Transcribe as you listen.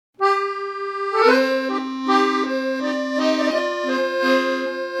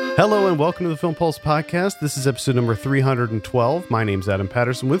Hello and welcome to the Film Pulse Podcast. This is episode number 312. My name's Adam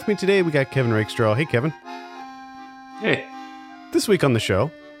Patterson. With me today, we got Kevin Rakestraw. Hey, Kevin. Hey. This week on the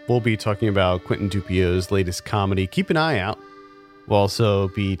show, we'll be talking about Quentin Dupieux's latest comedy, Keep an Eye Out. We'll also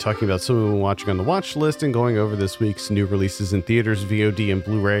be talking about some we've been watching on the watch list and going over this week's new releases in theaters, VOD, and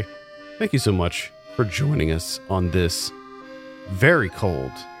Blu-ray. Thank you so much for joining us on this very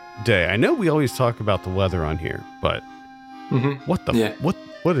cold day. I know we always talk about the weather on here, but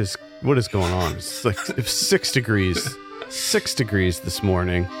what is going on? It's like it's 6 degrees this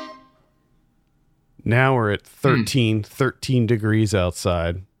morning. Now we're at 13 degrees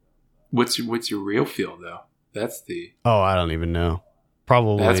outside. What's your real feel though? I don't even know.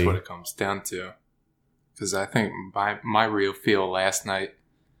 Probably that's what it comes down to. Because I think my real feel last night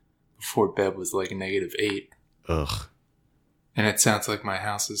before bed was like -8. Ugh. And it sounds like my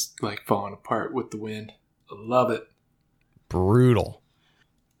house is like falling apart with the wind. I love it. Brutal.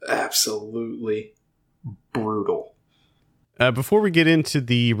 Absolutely brutal. Before we get into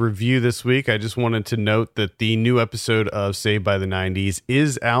the review this week, I just wanted to note that the new episode of Saved by the 90s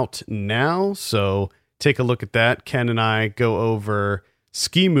is out now, so take a look at that. Ken and I go over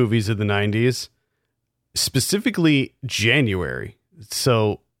ski movies of the 90s, specifically January.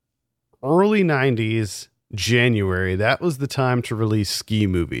 So early 90s, January, that was the time to release ski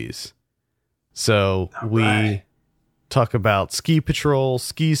movies. So we talk about Ski Patrol,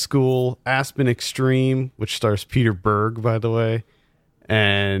 Ski School, Aspen Extreme, which stars Peter Berg, by the way.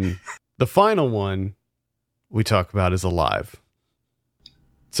 And the final one we talk about is Alive.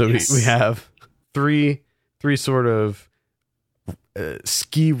 So we have three sort of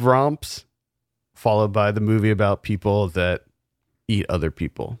ski romps, followed by the movie about people that eat other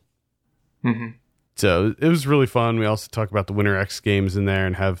people. Mm-hmm. So it was really fun. We also talk about the Winter X Games in there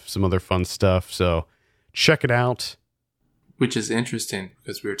and have some other fun stuff. So check it out. Which is interesting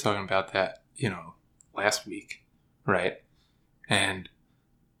because we were talking about that, last week, right? And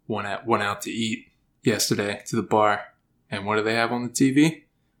went out to eat yesterday to the bar. And what do they have on the TV?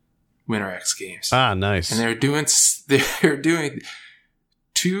 Winter X Games. Ah, nice. And they're doing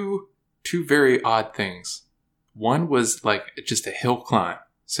two very odd things. One was like just a hill climb.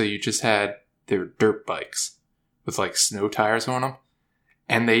 So you just had their dirt bikes with like snow tires on them.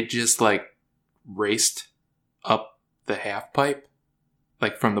 And they just like raced up the half pipe,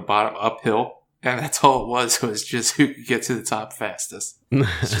 like from the bottom uphill. And that's all it was just who could get to the top fastest.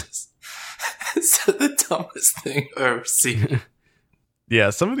 It's the dumbest thing I've ever seen. Yeah,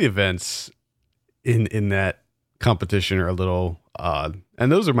 some of the events in that competition are a little odd.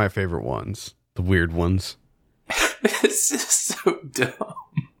 And those are my favorite ones. The weird ones. It's just so dumb.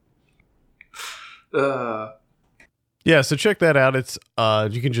 Yeah, so check that out. It's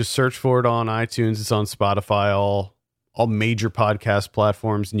you can just search for it on iTunes. It's on Spotify, all major podcast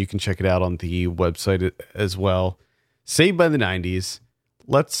platforms, and you can check it out on the website as well. Saved by the 90s.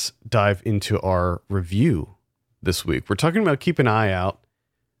 Let's dive into our review this week. We're talking about Keep an Eye Out.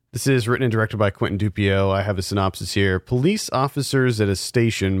 This is written and directed by Quentin Dupieux. I have a synopsis here. Police officers at a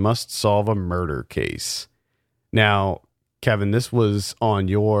station must solve a murder case. Now, Kevin, this was on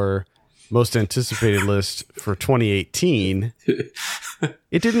your most anticipated list for 2018.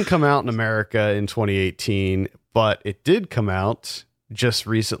 It didn't come out in America in 2018, but it did come out just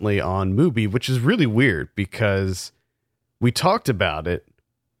recently on Mubi, which is really weird because we talked about it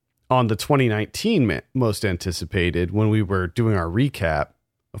on the 2019 most anticipated when we were doing our recap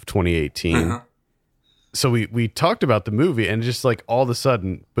of 2018. Uh-huh. So we talked about the movie and just like all of a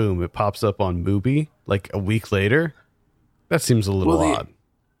sudden, boom, it pops up on Mubi like a week later. That seems a little odd.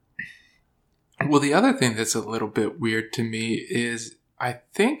 Well, the other thing that's a little bit weird to me is I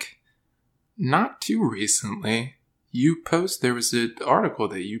think not too recently there was an article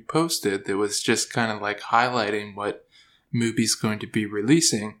that you posted that was just kind of like highlighting what Mubi's going to be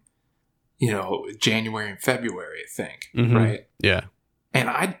releasing, January and February, I think, right? Yeah. And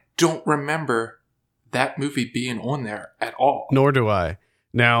I don't remember that movie being on there at all. Nor do I.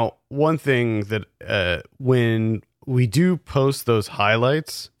 Now, one thing that when we do post those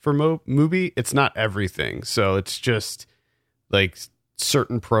highlights for Mubi, it's not everything. So it's just like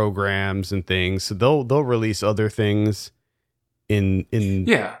certain programs and things. So they'll release other things in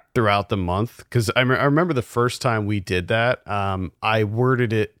throughout the month. Because I remember the first time we did that, I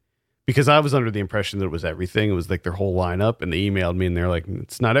worded it because I was under the impression that it was everything. It was like their whole lineup, and they emailed me and they're like,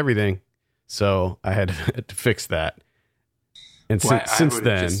 it's not everything. So I had to fix that. And since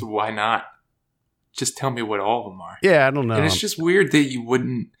then, why not? Just tell me what all of them are. Yeah, I don't know. And it's just weird that you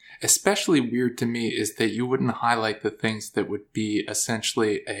wouldn't, especially weird to me, is that you wouldn't highlight the things that would be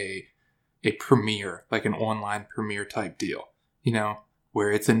essentially a premiere, like an online premiere type deal.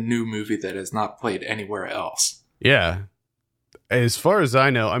 where it's a new movie that has not played anywhere else. Yeah. As far as I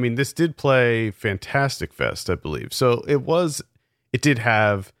know, I mean, this did play Fantastic Fest, I believe. So it did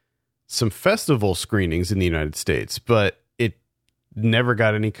have some festival screenings in the United States, but it never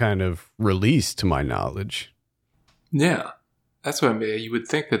got any kind of release to my knowledge. Yeah. That's what I mean. You would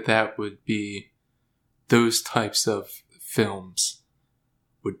think that would be those types of films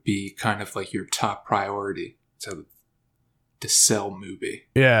would be kind of like your top priority to sell movie.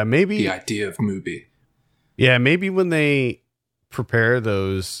 Yeah, maybe the idea of movie. Yeah, maybe when they prepare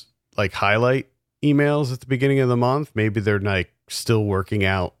those like highlight emails at the beginning of the month, maybe they're like still working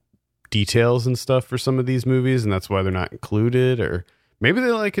out details and stuff for some of these movies, and that's why they're not included. Or maybe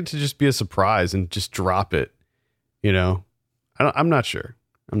they like it to just be a surprise and just drop it. You know, I'm not sure.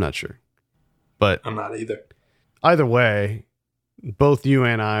 But I'm not either. Either way, both you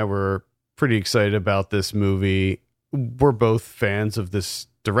and I were pretty excited about this movie. We're both fans of this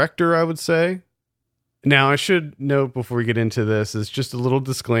director, I would say. Now, I should note before we get into this is just a little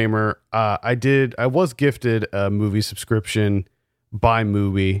disclaimer. I was gifted a movie subscription by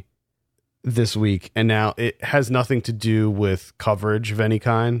Mubi this week, and now it has nothing to do with coverage of any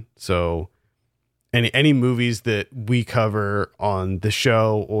kind. So any movies that we cover on the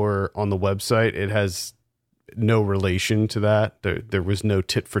show or on the website, it has no relation to that. There was no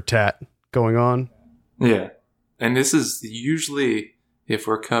tit for tat going on. Yeah. And this is usually if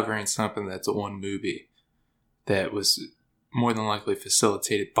we're covering something that's on Mubi that was more than likely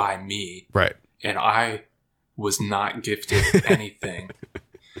facilitated by me. Right. And I was not gifted anything,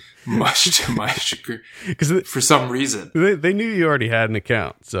 much to my chagrin, for some reason. They knew you already had an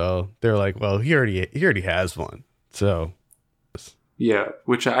account, so they're like, well, he already has one. So yeah,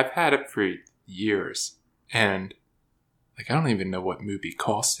 which I've had it for years. And like I don't even know what Mubi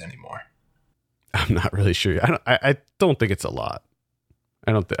costs anymore. I'm not really sure. I don't think it's a lot.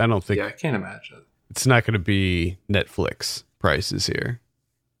 I don't think. Yeah, I can't imagine. It's not going to be Netflix prices here.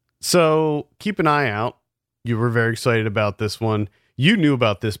 So keep an eye out. You were very excited about this one. You knew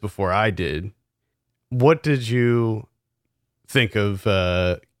about this before I did. What did you think of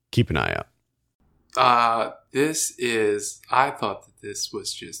Keep an Eye Out? I thought that this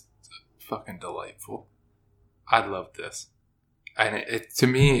was just fucking delightful. I love this. And it to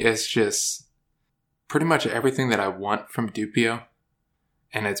me, it's just pretty much everything that I want from Dupieux.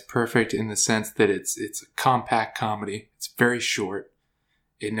 And it's perfect in the sense that it's a compact comedy. It's very short.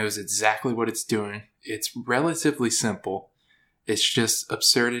 It knows exactly what it's doing. It's relatively simple. It's just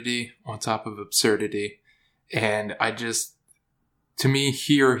absurdity on top of absurdity. And to me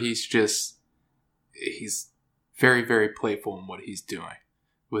here, he's very, very playful in what he's doing.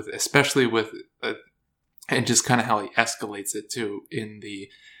 Especially with, and just kind of how he escalates it too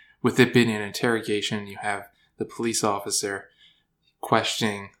with it being an interrogation. You have the police officer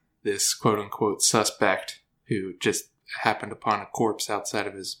questioning this quote-unquote suspect who just happened upon a corpse outside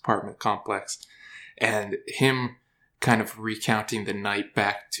of his apartment complex, and him kind of recounting the night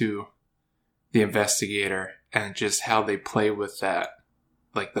back to the investigator, and just how they play with that,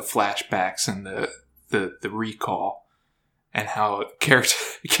 like the flashbacks and the recall, and how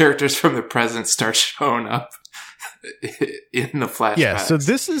characters from the present start showing up in the flashbacks. Yeah, so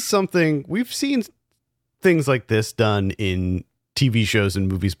this is something we've seen things like this done in TV shows and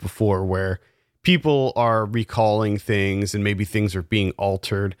movies before, where people are recalling things and maybe things are being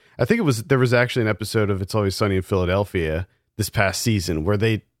altered. I think there was actually an episode of It's Always Sunny in Philadelphia this past season where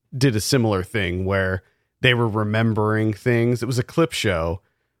they did a similar thing where they were remembering things. It was a clip show,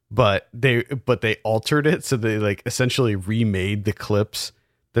 but they altered it. So they like essentially remade the clips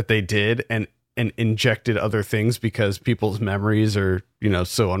that they did and injected other things because people's memories are,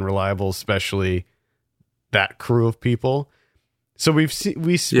 so unreliable, especially that crew of people. So we've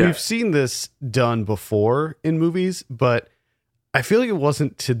seen this done before in movies, but I feel like it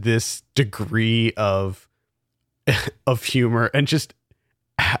wasn't to this degree of humor, and just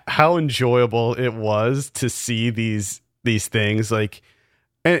how enjoyable it was to see these things. Like,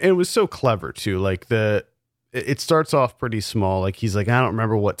 and it was so clever too. Like it starts off pretty small. Like he's like, I don't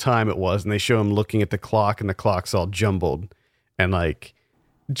remember what time it was, and they show him looking at the clock, and the clock's all jumbled, and like.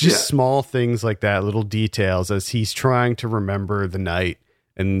 Just small things like that, little details as he's trying to remember the night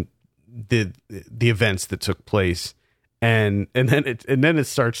and the events that took place, and then it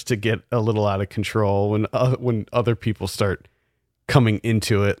starts to get a little out of control when other people start coming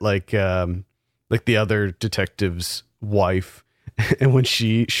into it, like the other detective's wife, and when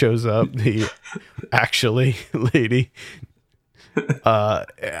she shows up, the actually lady.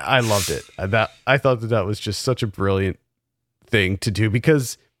 I loved it. I thought that was just such a brilliant thing to do,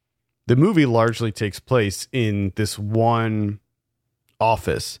 because the movie largely takes place in this one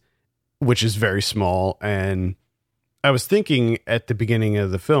office, which is very small. And I was thinking at the beginning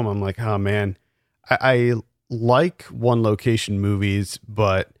of the film, I'm like, oh man, I like one location movies,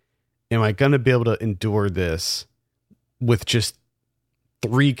 but am I going to be able to endure this with just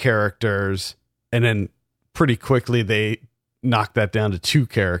 3 characters? And then pretty quickly they knock that down to 2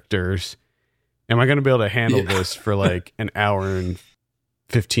 characters. Am I going to be able to handle this for like an hour and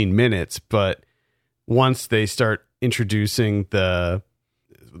 15 minutes? But once they start introducing the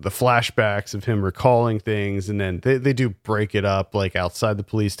flashbacks of him recalling things, and then they do break it up like outside the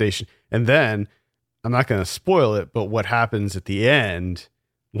police station. And then I'm not going to spoil it, but what happens at the end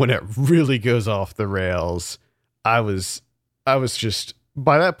when it really goes off the rails, I was just,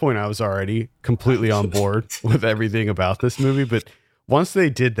 by that point, I was already completely on board with everything about this movie. But once they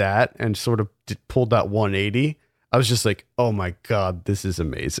did that and sort of pulled that 180, I was just like, oh my God, this is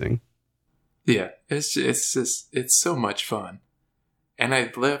amazing. Yeah, it's so much fun. And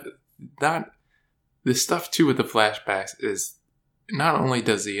I love that the stuff too with the flashbacks is not only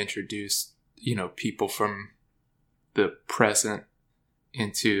does he introduce, people from the present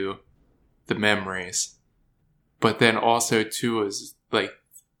into the memories, but then also too is like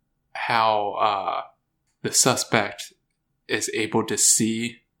how the suspect is able to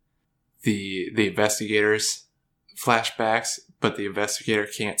see the investigator's flashbacks, but the investigator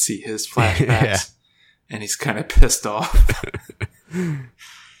can't see his flashbacks. Yeah. And he's kind of pissed off. and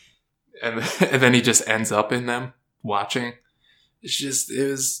then he just ends up in them watching.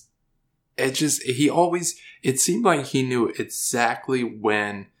 It seemed like he knew exactly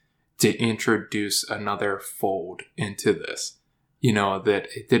when to introduce another fold into this. That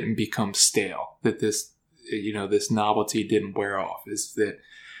it didn't become stale, that this novelty didn't wear off. It's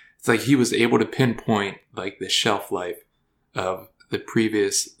like he was able to pinpoint like the shelf life of the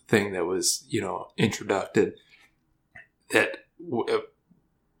previous thing that was, introduced, that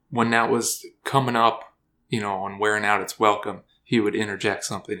when that was coming up, and wearing out its welcome, he would interject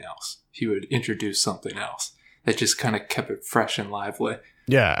something else. He would introduce something else that just kind of kept it fresh and lively.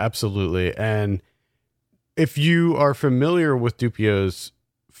 Yeah, absolutely. And if you are familiar with Dupieux's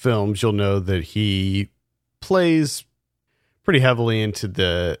films, you'll know that he plays pretty heavily into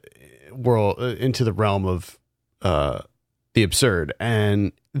the realm of the absurd.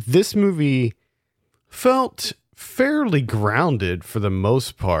 And this movie felt fairly grounded for the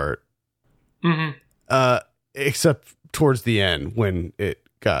most part, except towards the end when it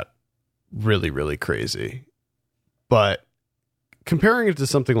got really, really crazy. But comparing it to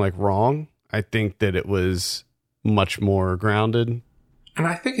something like Wrong, I think that it was much more grounded. And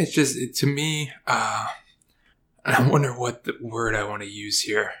I think it's just, to me, I wonder what the word I want to use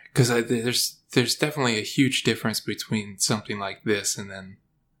here. Because there's definitely a huge difference between something like this and then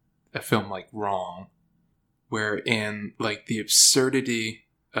a film like Wrong. Wherein, like, the absurdity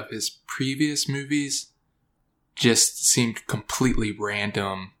of his previous movies just seemed completely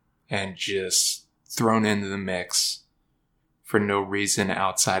random and just thrown into the mix for no reason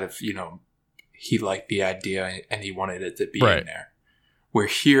outside of, he liked the idea and he wanted it to be in there. Where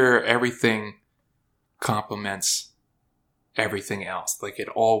here, everything complements everything else. Like, it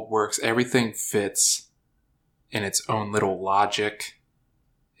all works. Everything fits in its own little logic.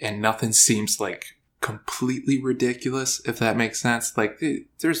 And nothing seems, like, completely ridiculous, if that makes sense. Like,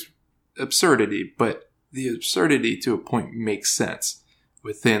 there's absurdity, but the absurdity to a point makes sense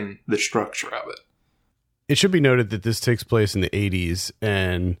within the structure of it. It should be noted that this takes place in the 80s,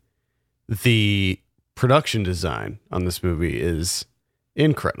 and the production design on this movie is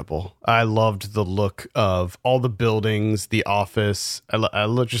incredible. I loved the look of all the buildings, the office. I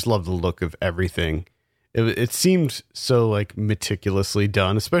just love the look of everything. It seemed so like meticulously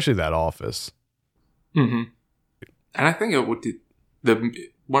done, especially that office. Mm-hmm. And I think it would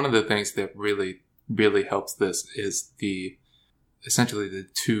one of the things that really, really helps this is essentially the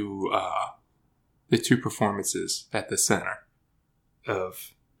two performances at the center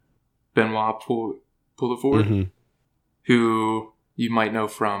of Benoit Poulvord, who you might know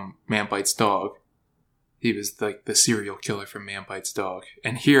from Man Bites Dog. He was like the serial killer from Man Bites Dog.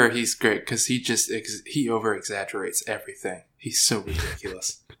 And here he's great because he over-exaggerates everything. He's so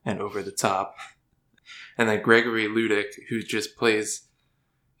ridiculous and over the top. And then Gregory Ludick, who just plays,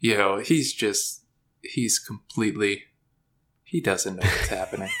 he doesn't know what's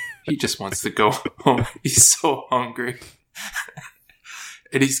happening. He just wants to go home. He's so hungry.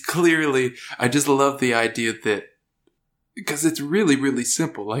 And he's clearly, I just love the idea that, because it's really, really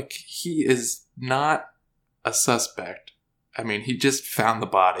simple. Like, he is not a suspect. I mean, he just found the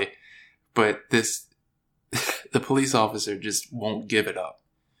body, but the police officer just won't give it up.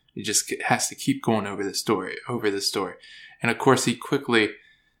 He just has to keep going over the story. And of course, he quickly,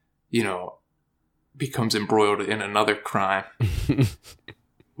 becomes embroiled in another crime,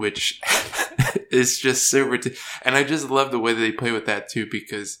 which is just so and I just love the way that they play with that too,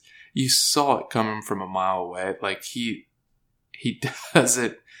 because you saw it coming from a mile away. Like he does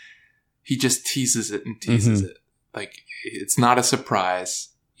it. He just teases it and teases it. Like, it's not a surprise.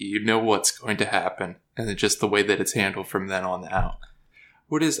 You know what's going to happen. And then just the way that it's handled from then on out.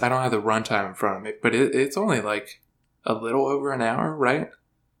 I don't have the runtime in front of me, but it's only like a little over an hour, right?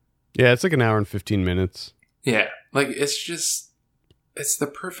 Yeah, it's like an hour and 15 minutes. Yeah. Like, it's the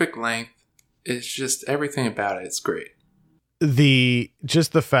perfect length. It's just everything about it. It's great. The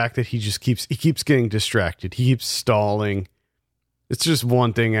fact that he keeps getting distracted. He keeps stalling. It's just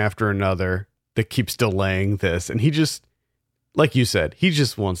one thing after another that keeps delaying this. And he just, like you said, he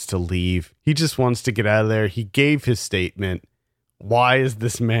just wants to leave. He just wants to get out of there. He gave his statement. Why is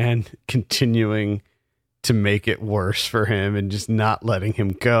this man continuing to make it worse for him and just not letting him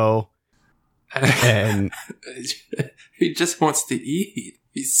go? And he just wants to eat.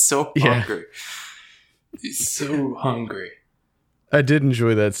 He's so hungry. He's so hungry. I did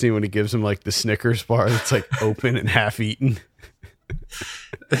enjoy that scene when he gives him like the Snickers bar that's like open and half eaten.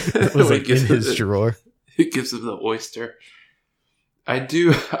 It was like in his drawer. He gives him the oyster.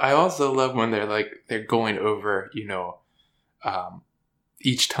 I also love when they're going over,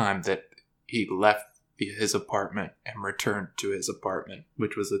 each time that he left his apartment and returned to his apartment,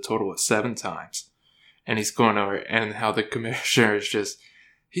 which was a total of 7 times. And he's going over, and how the commissioner is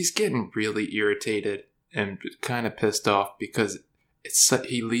he's getting really irritated and kind of pissed off because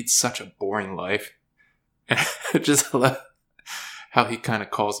he leads such a boring life. And I just love how he kind of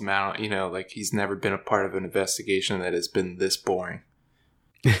calls him out, like he's never been a part of an investigation that has been this boring.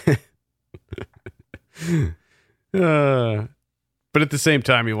 But at the same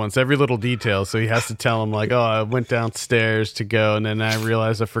time, he wants every little detail, so he has to tell him, like, oh, I went downstairs to go, and then I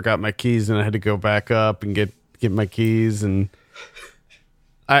realized I forgot my keys, and I had to go back up and get my keys. And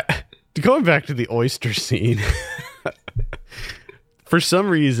going back to the oyster scene, for some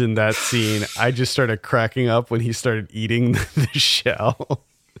reason, that scene, I just started cracking up when he started eating the shell.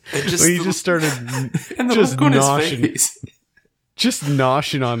 He just started just noshing. Just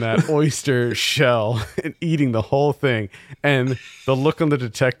noshing on that oyster shell and eating the whole thing. And the look on the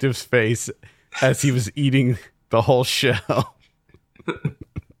detective's face as he was eating the whole shell.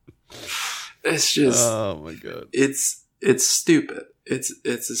 It's just... Oh, my God. It's stupid. It's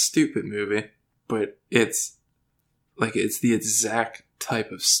a stupid movie, but it's the exact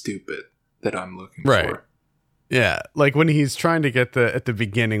type of stupid that I'm looking for. Yeah. Like when he's trying to get at the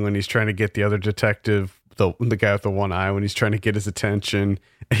beginning, when he's trying to get the other detective, the guy with the one eye, when he's trying to get his attention,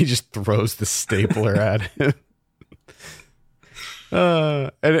 and he just throws the stapler at him.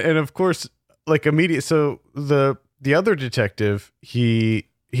 And of course, like immediate. So the other detective, he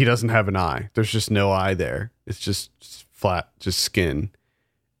doesn't have an eye. There's just no eye there. It's just flat, just skin.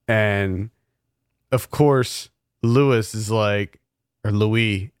 And of course, Louis is like, what's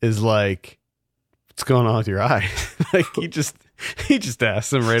going on with your eye? Like he just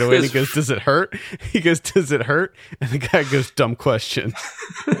asks him right away, and he goes, does it hurt? He goes, does it hurt? And the guy goes, dumb question.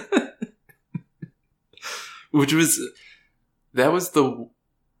 Because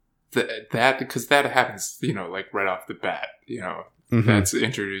that happens, like right off the bat, Mm-hmm. That's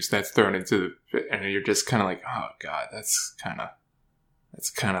introduced, that's thrown into and you're just kind of like, oh God, that's kind of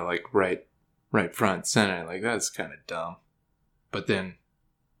like right front and center. Like, that's kind of dumb. But then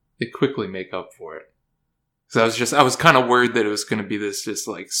they quickly make up for it. So I was kind of worried that it was going to be this just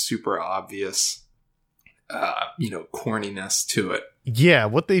like super obvious, corniness to it. Yeah.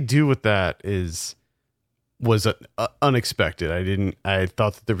 What they do with that was unexpected. I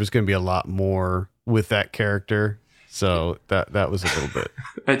thought that there was going to be a lot more with that character. So that was a little bit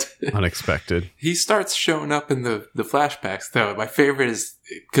unexpected. He starts showing up in the flashbacks, though. My favorite is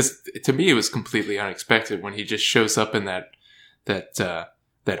because to me it was completely unexpected when he just shows up in that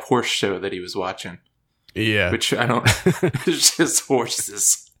horse show that he was watching. Yeah, which I don't. It's just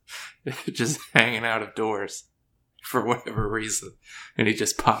horses just hanging out of doors for whatever reason, and he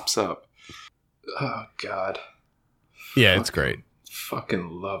just pops up. Oh God! Yeah, it's great. Fucking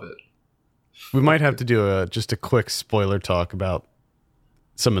love it. We might have to do just a quick spoiler talk about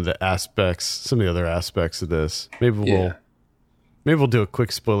some of the other aspects of this. Maybe we'll do a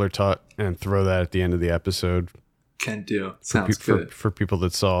quick spoiler talk and throw that at the end of the episode. Can do. Sounds good. For people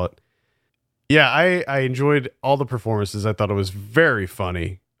that saw it. Yeah, I enjoyed all the performances. I thought it was very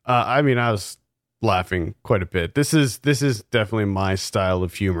funny. I was laughing quite a bit. This is definitely my style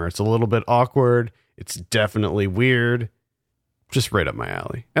of humor. It's a little bit awkward. It's definitely weird. just right up my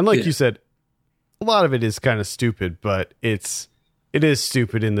alley. And like you said, a lot of it is kind of stupid, but it is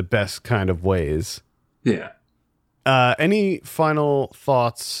stupid in the best kind of ways. Yeah. Any final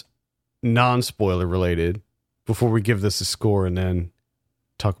thoughts, non-spoiler related, before we give this a score and then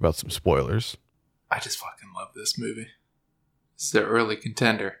talk about some spoilers? I just fucking love this movie. It's the early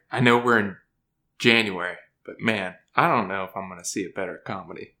contender. I know we're in January, but man, I don't know if I'm going to see a better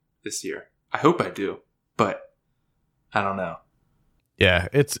comedy this year. I hope I do, but I don't know. Yeah,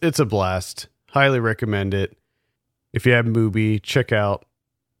 it's a blast. Highly recommend it. If you have Mubi, check out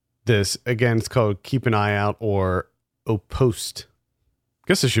this. Again, it's called Keep an Eye Out or Au Poste. I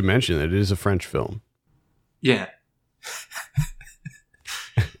guess I should mention that it is a French film. Yeah.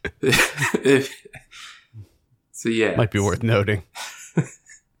 So yeah. Might be worth noting.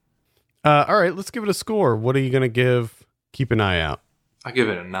 All right, let's give it a score. What are you going to give Keep an Eye Out? I'll give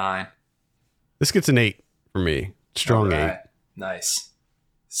it a 9. This gets an 8 for me. Strong 8. Nice.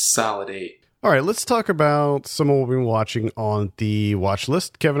 Solid 8. All right, let's talk about some of what we've been watching on the watch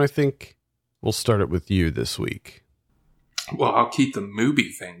list. Kevin, I think we'll start it with you this week. Well, I'll keep the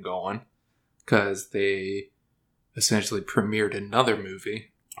Mubi thing going because they essentially premiered another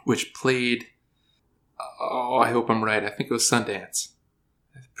movie which played, I hope I'm right, I think it was Sundance.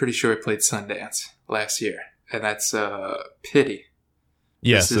 I'm pretty sure it played Sundance last year. And that's Pity.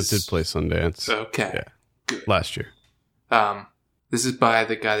 Yes, it did play Sundance. Okay. Yeah. Good. Last year. This is by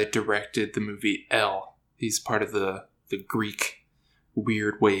the guy that directed the movie Elle. He's part of the Greek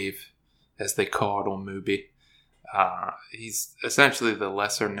weird wave, as they call it on Mubi. He's essentially the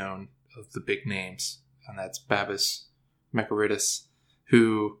lesser known of the big names, and that's Babis Makaridis,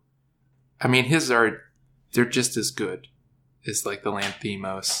 who, I mean, they're just as good as like the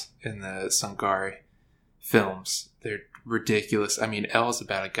Lanthimos and the Sungari films. They're ridiculous. I mean, Elle's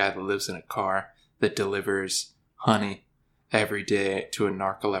about a guy that lives in a car that delivers honey every day to a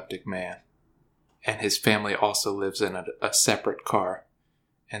narcoleptic man. And his family also lives in a separate car,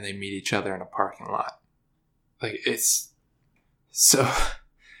 and they meet each other in a parking lot. Like, it's so...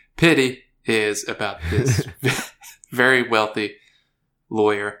 Pity is about this very wealthy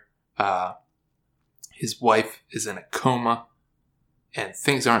lawyer. His wife is in a coma, and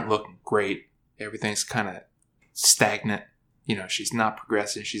things aren't looking great. Everything's kind of stagnant. You know, she's not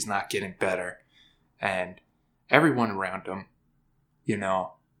progressing. She's not getting better. And everyone around him, you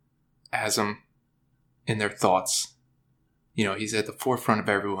know, has him in their thoughts. You know, he's at the forefront of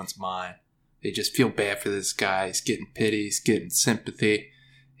everyone's mind. They just feel bad for this guy. He's getting pity. He's getting sympathy.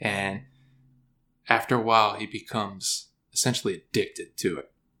 And after a while, he becomes essentially addicted to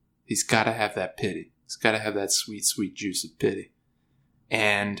it. He's got to have that pity. He's got to have that sweet, sweet juice of pity.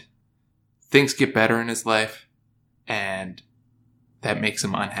 And things get better in his life. And that makes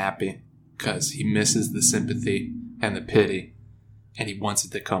him unhappy because he misses the sympathy and the pity. And he wants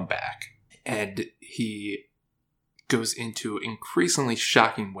it to come back. And he goes into increasingly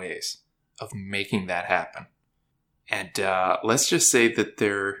shocking ways of making that happen. And let's just say that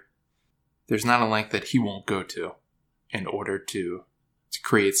there's not a length that he won't go to in order to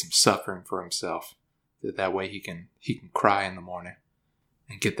create some suffering for himself. That way he can cry in the morning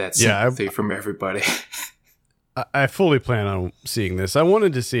and get that sympathy from everybody. I fully plan on seeing this. I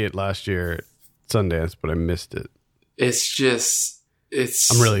wanted to see it last year at Sundance, but I missed it.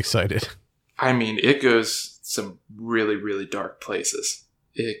 I'm really excited. I mean, it goes some really, really dark places.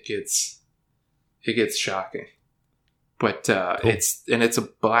 It gets shocking. But cool. It's a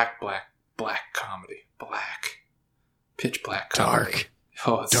black comedy. Pitch black comedy. Dark.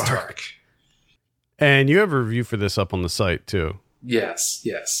 Oh, it's dark. And you have a review for this up on the site too. Yes.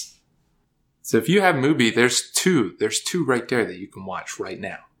 So if you have Mubi, there's two right there that you can watch right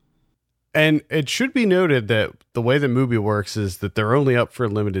now. And it should be noted that the way that Mubi works is that they're only up for a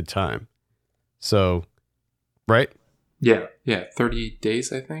limited time. So, right? Yeah, 30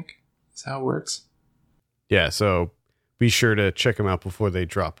 days, I think, is how it works. Yeah, so be sure to check them out before they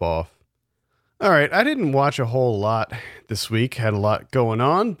drop off. All right, I didn't watch a whole lot this week. Had a lot going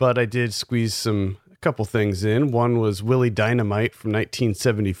on, but I did squeeze a couple things in. One was Willie Dynamite from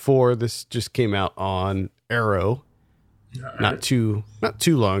 1974. This just came out on Arrow. Right. Not too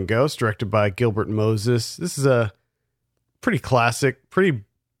long ago. It's directed by Gilbert Moses. This is a pretty classic, pretty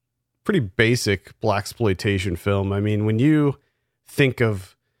basic blaxploitation film. I mean, when you think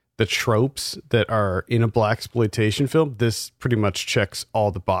of the tropes that are in a blaxploitation film, this pretty much checks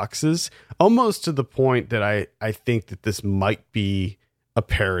all the boxes, almost to the point that I think that this might be a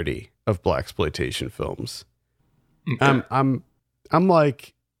parody of blaxploitation films. Okay. I'm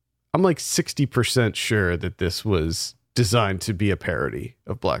like 60% sure that this was designed to be a parody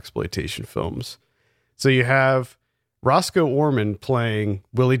of blaxploitation films. So you have Roscoe Orman playing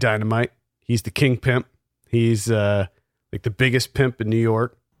Willie Dynamite. He's the king pimp. He's like the biggest pimp in New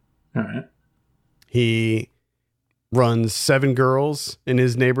York. All right. He runs 7 girls in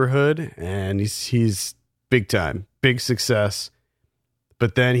his neighborhood, and he's big time, big success.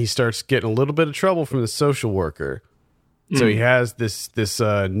 But then he starts getting a little bit of trouble from the social worker. So he has this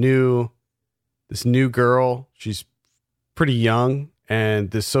new girl. She's pretty young,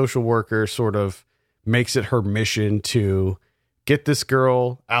 and this social worker sort of makes it her mission to get this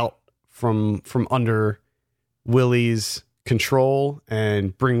girl out from under Willie's control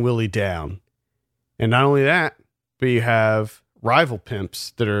and bring Willie down. And not only that, but you have rival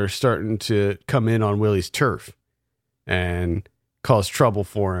pimps that are starting to come in on Willie's turf and cause trouble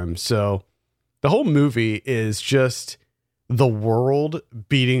for him. So the whole movie is just the world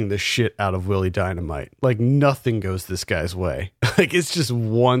beating the shit out of Willie Dynamite. Like nothing goes this guy's way. Like it's just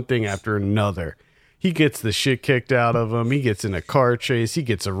one thing after another. He gets the shit kicked out of him. He gets in a car chase. He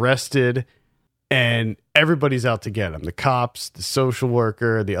gets arrested. And everybody's out to get him. The cops, the social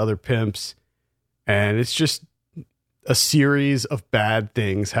worker, the other pimps. And it's just a series of bad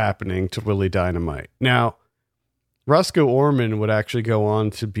things happening to Willie Dynamite. Now, Roscoe Orman would actually go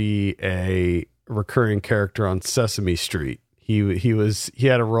on to be a recurring character on Sesame Street. He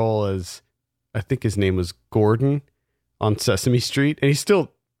had a role as, I think his name was Gordon on Sesame Street. And he's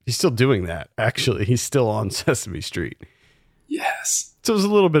still doing that. Actually, he's still on Sesame Street. Yes. So it was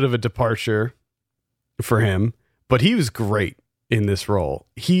a little bit of a departure for him, but he was great in this role.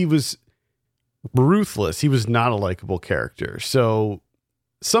 He was ruthless. He was not a likable character. So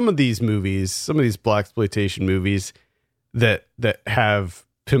some of these movies, some of these blaxploitation movies that have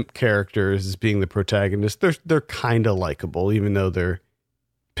pimp characters as being the protagonist, they're kind of likable, even though they're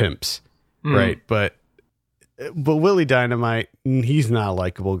pimps, right? But Willie Dynamite, he's not a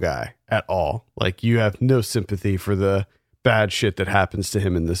likable guy at all. Like you have no sympathy for the bad shit that happens to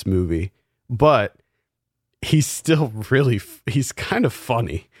him in this movie, but he's still he's kind of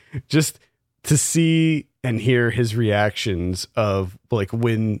funny. Just to see and hear his reactions of like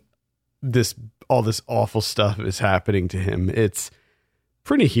when all this awful stuff is happening to him, it's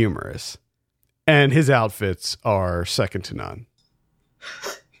pretty humorous. And his outfits are second to none.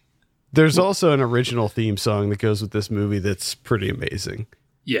 There's also an original theme song that goes with this movie that's pretty amazing.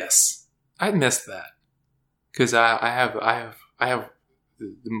 Yes. I missed that. Because I have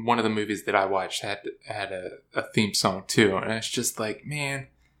one of the movies that I watched had a theme song too. And it's just like, man,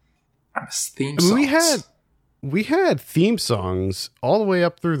 I miss theme songs. We had theme songs all the way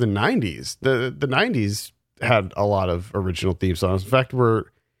up through the 90s. The 90s had a lot of original theme songs. In fact, we're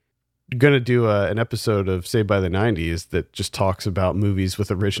going to do an episode of Saved by the 90s that just talks about movies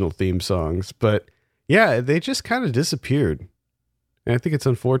with original theme songs. But yeah, they just kind of disappeared. And I think it's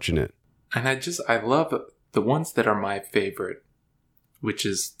unfortunate. And I love the ones that are my favorite, which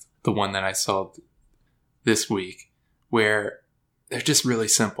is the one that I saw this week, where they're just really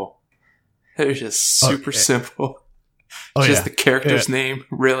simple. They're just super simple. Just the character's name,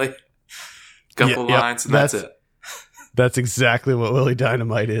 really. Couple lines, and that's it. That's exactly what Willie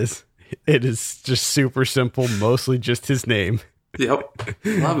Dynamite is. It is just super simple, mostly just his name. Yep.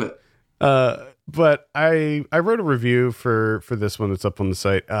 Love it. But I wrote a review for this one that's up on the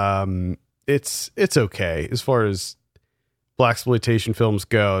site. It's okay. As far as blaxploitation films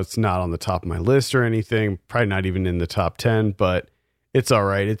go, it's not on the top of my list or anything. Probably not even in the top 10, but it's all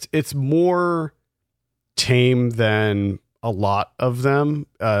right. It's more tame than a lot of them.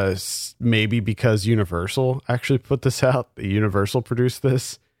 Maybe because Universal actually put this out. Universal produced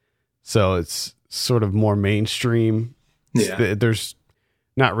this. So it's sort of more mainstream. Yeah. There's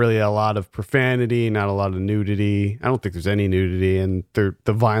not really a lot of profanity, not a lot of nudity. I don't think there's any nudity, and the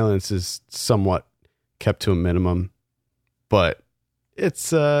violence is somewhat kept to a minimum. But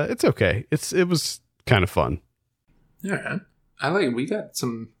it's okay. It was kind of fun. All right. We got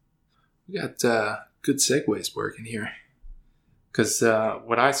good segues working here. Because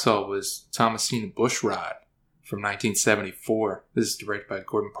what I saw was Thomasina Bushrod from 1974. This is directed by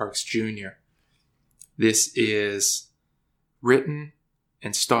Gordon Parks Jr. This is written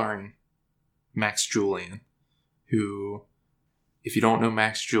and starring Max Julien, who, if you don't know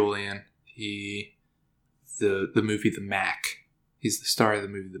Max Julien, the movie The Mac. He's the star of the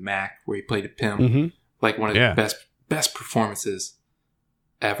movie The Mac, where he played a pimp. Mm-hmm. Like one of the best performances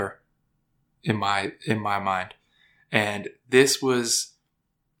ever in my mind. And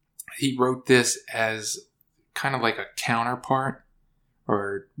he wrote this as kind of like a counterpart,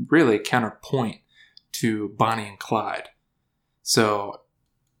 or really a counterpoint to Bonnie and Clyde. So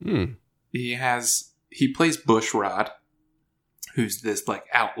he plays Bushrod, who's this like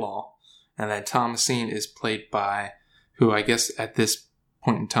outlaw, and then Thomasine is played by who I guess at this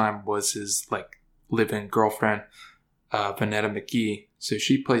point in time was his like live-in girlfriend, Vanetta McGee. So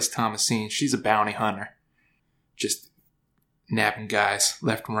she plays Thomasine. She's a bounty hunter, just nabbing guys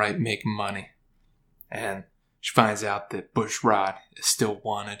left and right, making money. And she finds out that Bushrod is still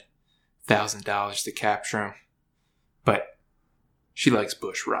wanted, $1,000 to capture him. But she likes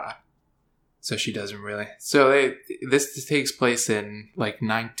Bushrod, so she doesn't really. So this takes place in like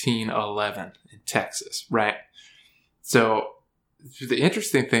 1911 in Texas, right? So the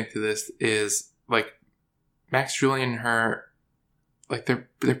interesting thing to this is like Max Julien and her, like their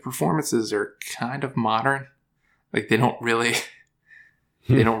performances are kind of modern. Like they don't really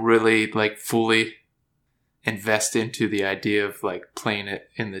like fully invest into the idea of like playing it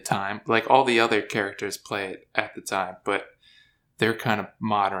in the time. Like all the other characters play it at the time, but they're kind of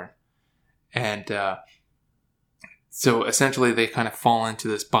modern. And so essentially they kind of fall into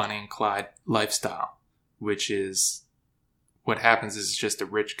this Bonnie and Clyde lifestyle, which is what happens is just a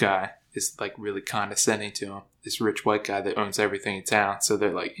rich guy is like really condescending to him. This rich white guy that owns everything in town. So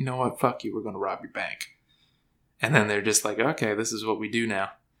they're like, you know what? Fuck you. We're going to rob your bank. And then they're just like, okay, this is what we do now.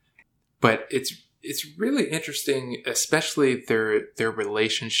 But it's really interesting, especially their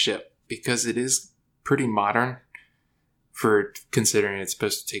relationship, because it is pretty modern for considering it's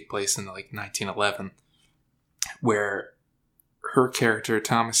supposed to take place in like 1911, where her character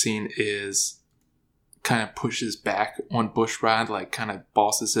Thomasine is kind of pushes back on Bushrod, like kind of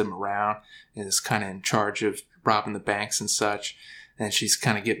bosses him around and is kind of in charge of robbing the banks and such. And she's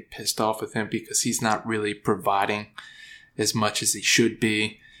kind of getting pissed off with him because he's not really providing as much as he should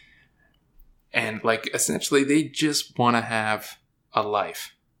be. And like essentially they just want to have a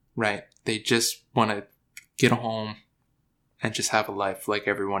life, right? They just want to get home and just have a life like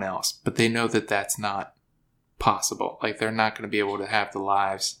everyone else. But they know that that's not possible. Like they're not going to be able to have the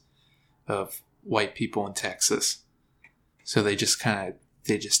lives of white people in Texas. So they just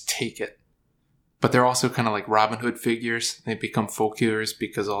take it. But they're also kind of like Robin Hood figures. They become folk healers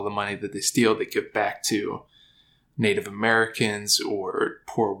because all the money that they steal, they give back to Native Americans or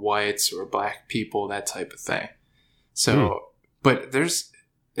poor whites or black people, that type of thing. So, but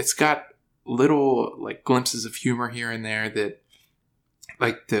it's got little like glimpses of humor here and there that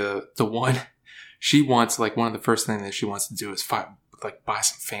like the one she wants, like one of the first things that she wants to do is buy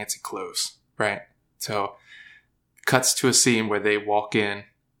some fancy clothes, right? So cuts to a scene where they walk in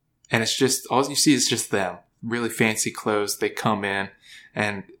and it's just, all you see is just them, really fancy clothes. They come in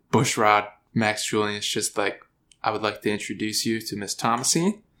and Bushrod, Max Julien is just like, I would like to introduce you to Miss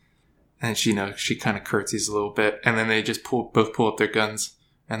Thomasine. And she kind of curtsies a little bit. And then they just both pull up their guns.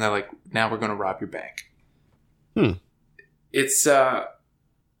 And they're like, now we're going to rob your bank. It's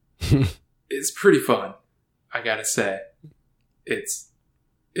it's pretty fun. I gotta say. It's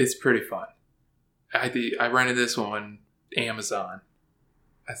pretty fun. I rented this on Amazon,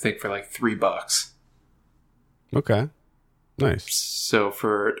 I think for like $3. Okay. Nice. So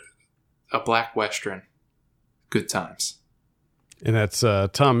for a black Western, good times. And that's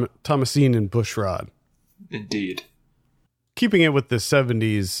Thomasine and Bushrod. Indeed. Keeping it with the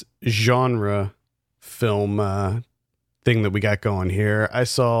 70s genre film thing that we got going here, I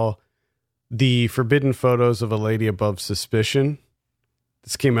saw The Forbidden Photos of a Lady Above Suspicion.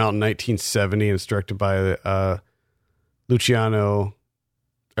 This came out in 1970 and it's directed by Luciano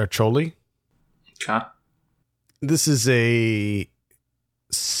Arcioli. Okay. This is a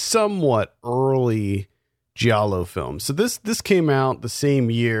somewhat early giallo film. So this came out the same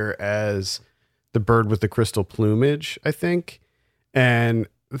year as The Bird with the Crystal Plumage, I think. And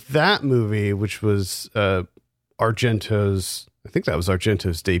that movie, which was Argento's, I think that was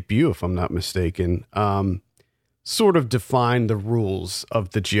Argento's debut, if I'm not mistaken, sort of defined the rules of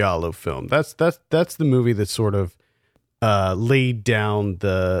the giallo film. That's the movie that sort of laid down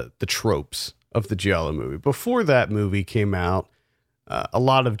the tropes of the giallo movie. Before that movie came out, a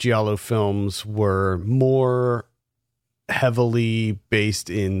lot of giallo films were more heavily based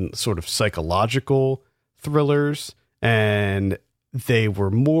in sort of psychological thrillers, and they were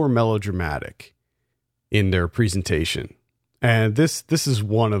more melodramatic in their presentation. And this is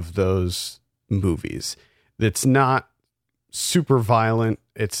one of those movies that's not super violent.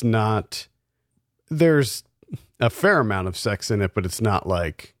 It's not, there's a fair amount of sex in it, but it's not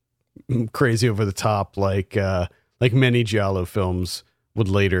like crazy over the top like many giallo films would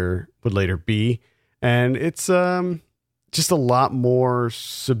later be. And it's just a lot more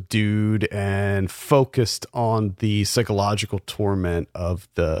subdued and focused on the psychological torment of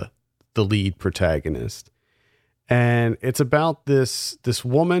the lead protagonist. And it's about this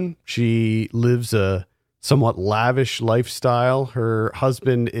woman. She lives a somewhat lavish lifestyle. Her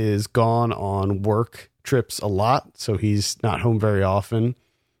husband is gone on work trips a lot, so he's not home very often.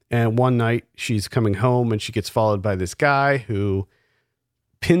 And one night she's coming home and she gets followed by this guy who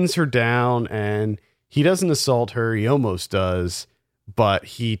pins her down, and he doesn't assault her. He almost does, but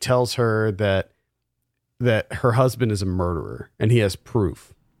he tells her that her husband is a murderer and he has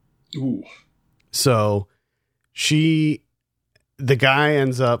proof. Ooh. So the guy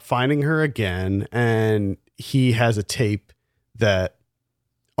ends up finding her again, and he has a tape that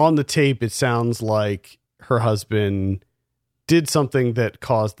on the tape, it sounds like her husband did something that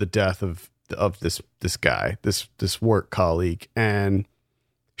caused the death of this guy, this work colleague. And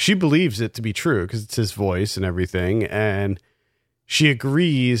she believes it to be true because it's his voice and everything. And she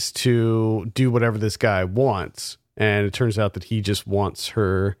agrees to do whatever this guy wants. And it turns out that he just wants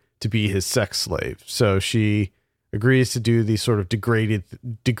her to be his sex slave. So she agrees to do these sort of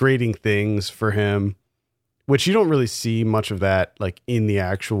degrading things for him, which you don't really see much of that like in the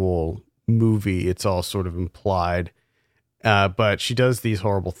actual movie. It's all sort of implied. But she does these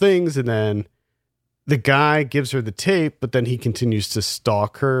horrible things, and then the guy gives her the tape, but then he continues to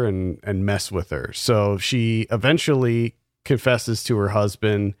stalk her and mess with her. So she eventually confesses to her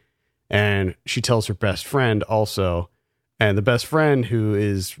husband, and she tells her best friend also. And the best friend, who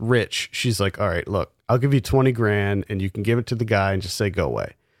is rich, she's like, all right, look, I'll give you 20 grand and you can give it to the guy and just say, go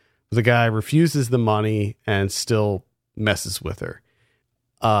away. The guy refuses the money and still messes with her.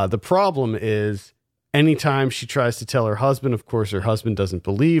 The problem is anytime she tries to tell her husband, of course, her husband doesn't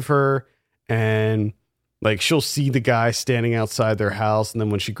believe her. And like, she'll see the guy standing outside their house. And then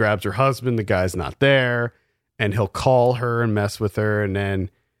when she grabs her husband, the guy's not there, and he'll call her and mess with her. And then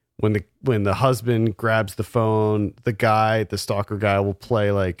when the husband grabs the phone, the stalker guy will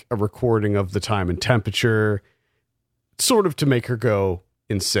play like a recording of the time and temperature, sort of to make her go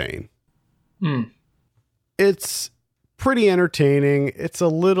insane. It's pretty entertaining. It's a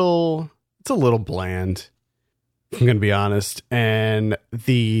little bland, I'm going to be honest. And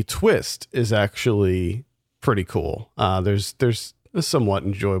the twist is actually pretty cool. There's a somewhat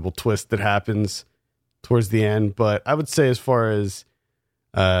enjoyable twist that happens towards the end, but I would say as far as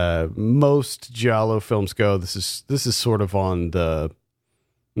most giallo films go, this is sort of on the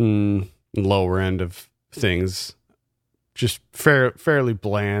lower end of things. Just fairly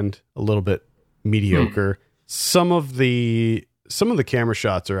bland, a little bit mediocre. Some of the camera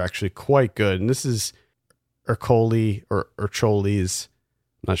shots are actually quite good, and this is Ercole or Ercoli's.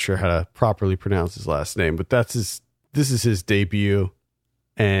 I'm not sure how to properly pronounce his last name, but this is his debut,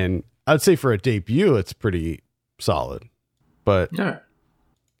 and I'd say for a debut, it's pretty solid. But yeah,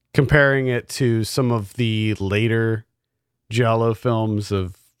 comparing it to some of the later giallo films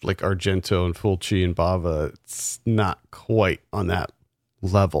of like Argento and Fulci and Bava, it's not quite on that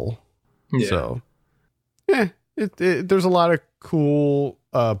level. Yeah. So, there's a lot of cool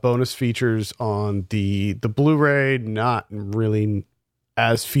bonus features on the Blu-ray, not really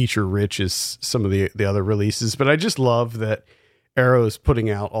as feature rich as some of the other releases, but I just love that Arrow is putting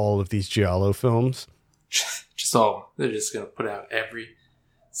out all of these giallo films. They're just going to put out every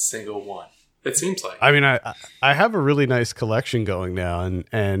single one. It seems like. I mean, I have a really nice collection going now,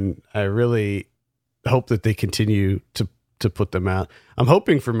 and I really hope that they continue to put them out. I'm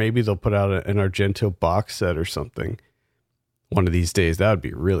hoping for maybe they'll put out an Argento box set or something one of these days. That would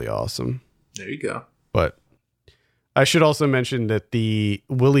be really awesome. There you go. But I should also mention that the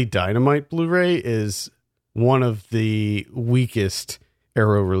Willie Dynamite Blu-ray is one of the weakest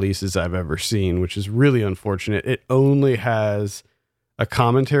Arrow releases I've ever seen, which is really unfortunate. It only has a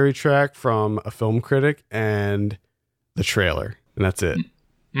commentary track from a film critic and the trailer, and that's it.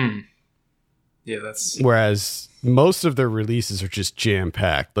 Yeah, that's... Whereas most of their releases are just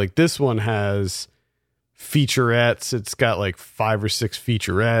jam-packed. Like this one has featurettes. It's got like 5 or 6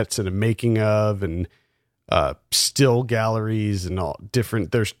 featurettes and a making of, and still galleries and all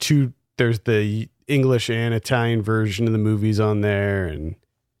different. There's the English and Italian version of the movies on there, and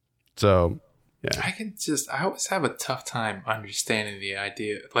so yeah. I always have a tough time understanding the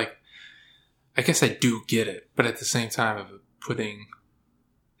idea. Like, I guess I do get it, but at the same time of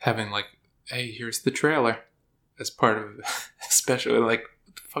having like, hey, here's the trailer as part of, especially like,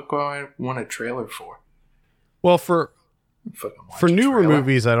 what the fuck do I want a trailer for? Well, for newer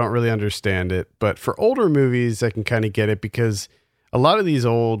movies, I don't really understand it, but for older movies, I can kind of get it, because a lot of these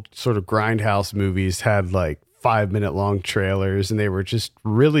old sort of grindhouse movies had like 5-minute long trailers, and they were just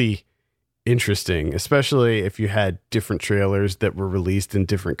really interesting, especially if you had different trailers that were released in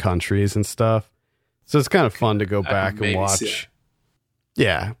different countries and stuff. So it's kind of fun to go back and watch.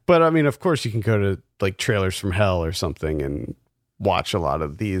 Yeah. But I mean, of course you can go to like Trailers from Hell or something and watch a lot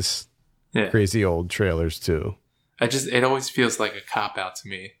of these crazy old trailers too. it always feels like a cop out to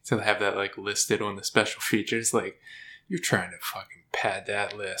me to have that like listed on the special features. Like, you're trying to fucking pad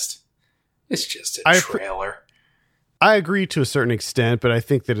that list. It's just a trailer. I agree to a certain extent, but I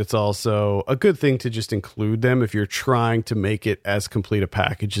think that it's also a good thing to just include them if you're trying to make it as complete a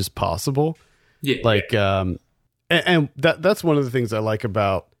package as possible. Yeah. Like, and that's one of the things I like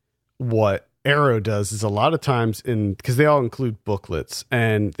about what Arrow does is a lot of times because they all include booklets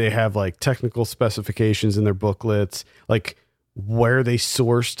and they have like technical specifications in their booklets, like where they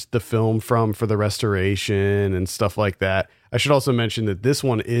sourced the film from for the restoration and stuff like that. I should also mention that this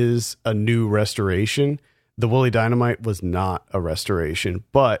one is a new restoration. The Willie Dynamite was not a restoration,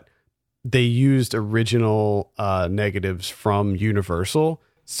 but they used original negatives from Universal.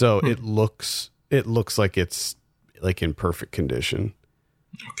 So it looks like it's like in perfect condition.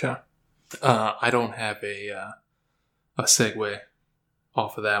 Okay. I don't have a segue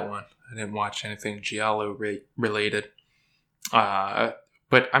off of that one. I didn't watch anything Giallo related.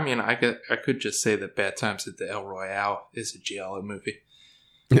 But I mean, I could just say that Bad Times at the El Royale is a Giallo movie.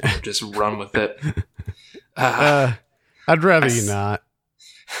 Just run with it. I'd rather you not.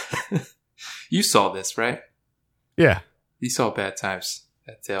 You saw this, right? Yeah. You saw Bad Times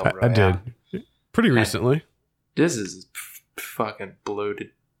at the El Royale. I did. Pretty recently. This is a fucking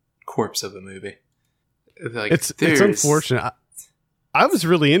bloated corpse of a movie. Like, it's unfortunate. I was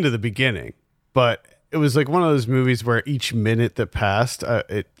really into the beginning, but it was like one of those movies where each minute that passed,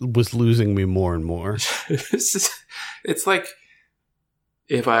 it was losing me more and more. It's like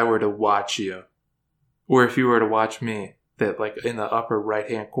if I were to watch you, or if you were to watch me, that like in the upper right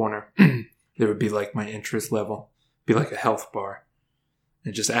hand corner, there would be like my interest level, be like a health bar.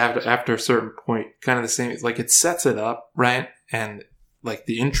 And just after a certain point, kind of the same, like it sets it up, right? And like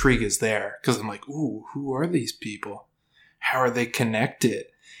the intrigue is there because I'm like, ooh, who are these people? How are they connected?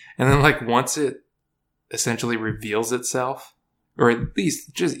 And then like once it essentially reveals itself, or at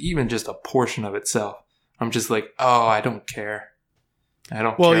least just a portion of itself, I'm just like, oh, I don't care. I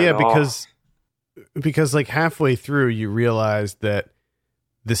don't care. Well, yeah, because like halfway through you realize that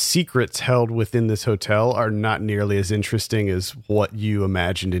the secrets held within this hotel are not nearly as interesting as what you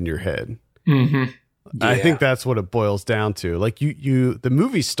imagined in your head. Mm-hmm. Yeah. I think that's what it boils down to. Like the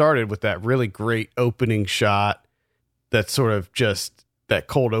movie started with that really great opening shot that sort of just that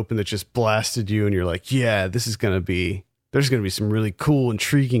cold open that just blasted you. And you're like, yeah, there's going to be some really cool,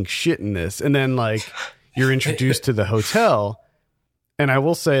 intriguing shit in this. And then like you're introduced to the hotel. And I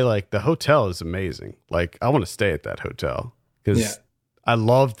will say like the hotel is amazing. Like I want to stay at that hotel because I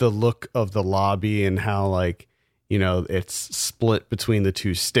love the look of the lobby and how like, you know, it's split between the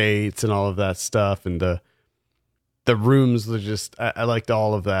two states and all of that stuff. And the rooms are just, I liked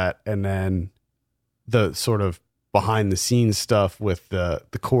all of that. And then the sort of behind the scenes stuff with the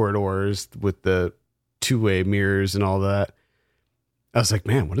corridors with the two-way mirrors and all that. I was like,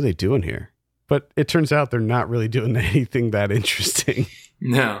 man, what are they doing here? But it turns out they're not really doing anything that interesting.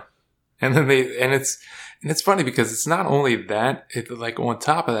 No. And then it's funny because it's not only that, like on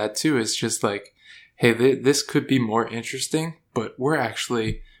top of that too, it's just like, hey, this could be more interesting, but we're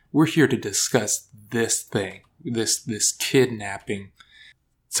here to discuss this thing, this kidnapping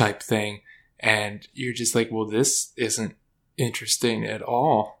type thing. And you're just like, well, this isn't interesting at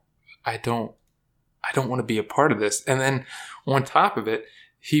all. I don't want to be a part of this. And then on top of it,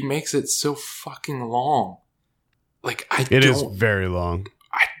 he makes it so fucking long. Like it is very long.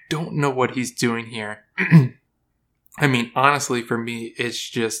 I don't know what he's doing here. I mean, honestly, for me, it's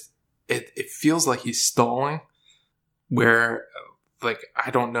just, it feels like he's stalling where, like, I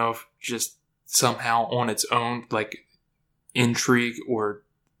don't know if just somehow on its own, like, intrigue or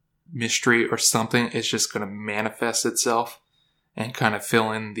mystery or something is just going to manifest itself and kind of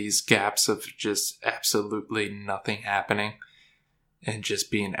fill in these gaps of just absolutely nothing happening and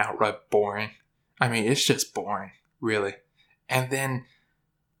just being outright boring. I mean, it's just boring, really. And then,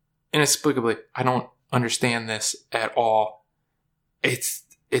 inexplicably, I don't understand this at all. It's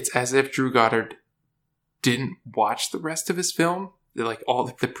as if Drew Goddard didn't watch the rest of his film, like all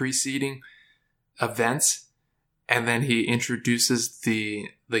the preceding events, and then he introduces the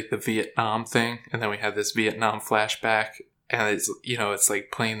Vietnam thing, and then we have this Vietnam flashback, and it's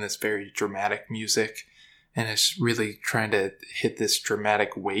like playing this very dramatic music, and it's really trying to hit this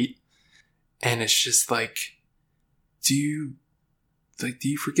dramatic weight, and it's just like, do you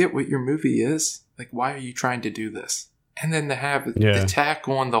forget what your movie is? Like, why are you trying to do this? And then to have the tack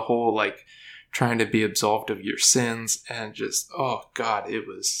on the whole, like, trying to be absolved of your sins, and just, oh God, it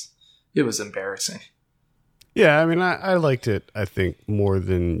was embarrassing. Yeah, I mean, I liked it, I think, more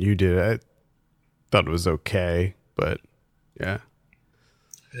than you did. I thought it was okay, but yeah.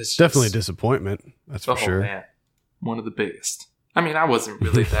 It's definitely a disappointment, that's for sure. Man. one of the biggest. I mean, I wasn't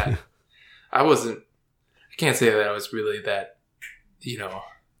really that. I can't say that I was really that,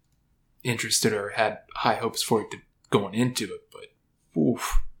 interested or had high hopes for it going into it, but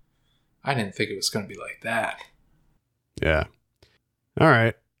oof, I didn't think it was going to be like that. Yeah. All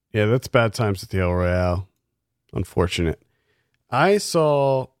right. Yeah, that's bad times at the El Royale. Unfortunate. I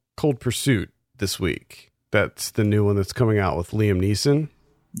saw Cold Pursuit this week. That's the new one that's coming out with Liam Neeson.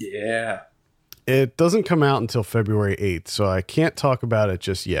 Yeah. It doesn't come out until February 8th, so I can't talk about it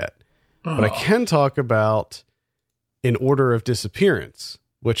just yet. Oh. But I can talk about In Order of Disappearance,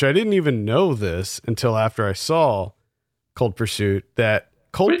 which I didn't even know this until after I saw Cold Pursuit, that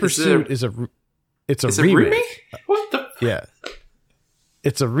Cold Pursuit is a remake. What the? Yeah.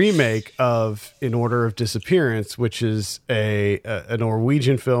 It's a remake of In Order of Disappearance, which is a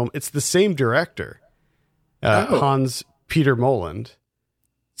Norwegian film. It's the same director, Hans Peter Moland.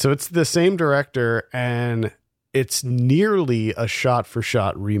 So it's the same director, and it's nearly a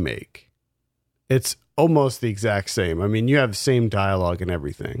shot-for-shot remake. It's almost the exact same. I mean, you have the same dialogue and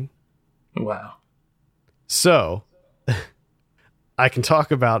everything. Wow. So I can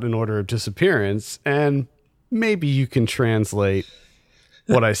talk about In Order of Disappearance, and maybe you can translate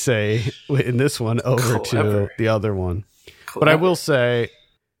what I say in this one over to the other one. But I will say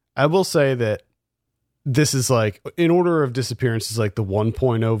that this is like In Order of Disappearance is like the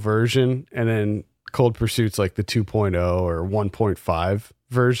 1.0 version, and then Cold Pursuit's like the 2.0 or 1.5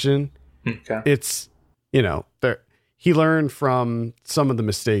 version. Okay. It's, he learned from some of the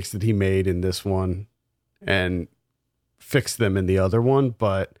mistakes that he made in this one and fixed them in the other one,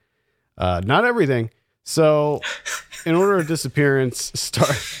 but not everything. So In Order of Disappearance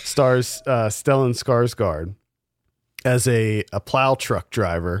stars Stellan Skarsgård as a plow truck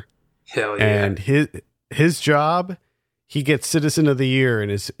driver. Hell yeah. And his job, he gets Citizen of the Year in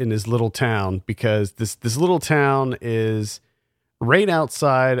his little town, because this little town is right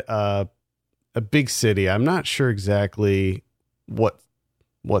outside a big city. I'm not sure exactly what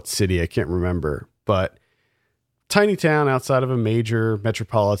city, I can't remember, but tiny town outside of a major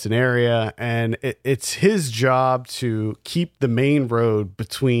metropolitan area, and it's his job to keep the main road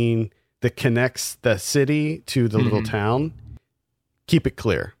that connects the city to the little town, keep it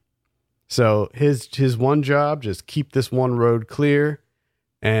clear. So his one job, just keep this one road clear,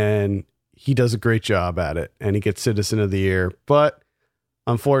 and he does a great job at it, and he gets Citizen of the Year. But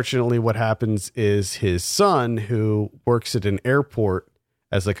unfortunately, what happens is his son, who works at an airport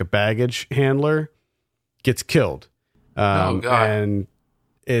as like a baggage handler, gets killed. Oh, God. And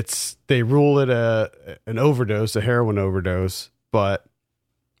they rule it an overdose, a heroin overdose, but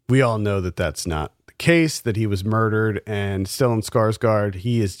we all know that that's not the case, that he was murdered. And Stellan Skarsgård,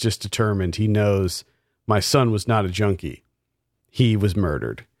 he is just determined. He knows my son was not a junkie. He was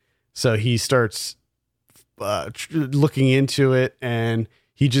murdered. So he starts looking into it, and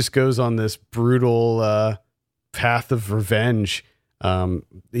he just goes on this brutal path of revenge.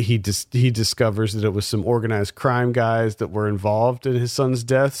 He discovers that it was some organized crime guys that were involved in his son's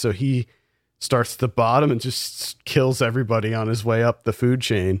death. So he starts at the bottom and just kills everybody on his way up the food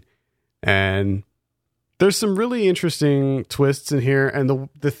chain. And there's some really interesting twists in here. And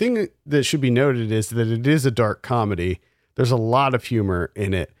the thing that should be noted is that it is a dark comedy. There's a lot of humor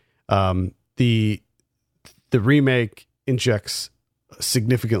in it. The remake injects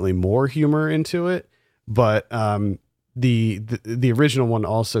significantly more humor into it, but the original one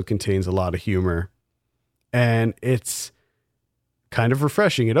also contains a lot of humor, and it's kind of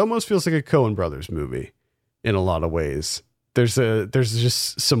refreshing. It almost feels like a Coen Brothers movie in a lot of ways. There's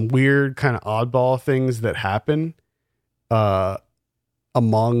just some weird kind of oddball things that happen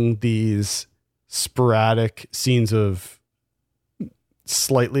among these sporadic scenes of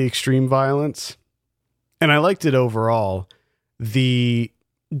slightly extreme violence. And I liked it overall. There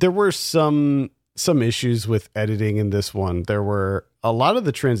were some issues with editing in this one. There were a lot of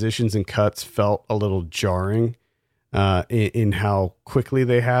the transitions and cuts felt a little jarring in how quickly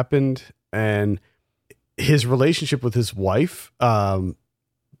they happened. And his relationship with his wife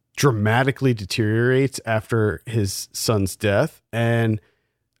dramatically deteriorates after his son's death. And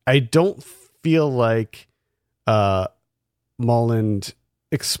I don't feel like Moland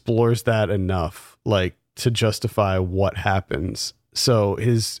explores that enough, like, to justify what happens. So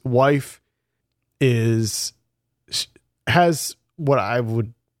his wife has what I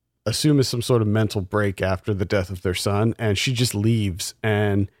would assume is some sort of mental break after the death of their son, and she just leaves,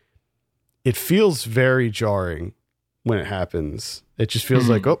 and it feels very jarring when it happens. It just feels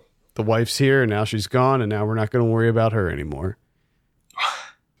like, oh, the wife's here and now she's gone, and now we're not going to worry about her anymore.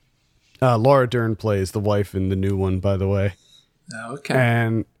 Laura Dern plays the wife in the new one, by the way. Okay.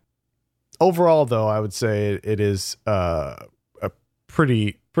 And Overall, though, I would say it is a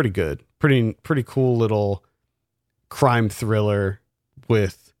pretty good, pretty cool little crime thriller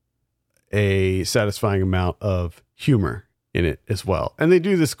with a satisfying amount of humor in it as well. And they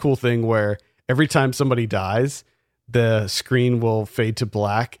do this cool thing where every time somebody dies, the screen will fade to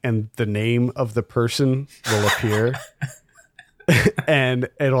black and the name of the person will appear. And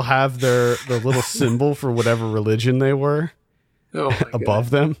it'll have the little symbol for whatever religion they were above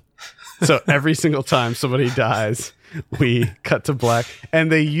them. So every single time somebody dies, we cut to black.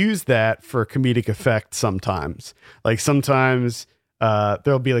 And they use that for comedic effect sometimes. Like sometimes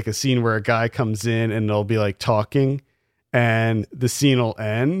there'll be like a scene where a guy comes in and they'll be like talking and the scene will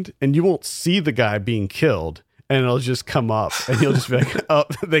end and you won't see the guy being killed. And it'll just come up and you'll just be like, oh,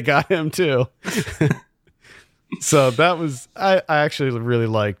 they got him too. So that was, I actually really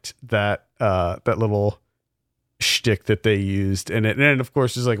liked that little shtick that they used. And then of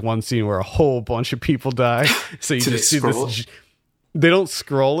course there's like one scene where a whole bunch of people die. So you just see this. They don't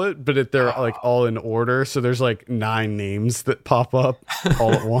scroll it, but they're like all in order. So there's like 9 names that pop up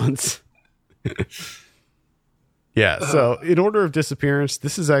all at once. Yeah. So in order of disappearance,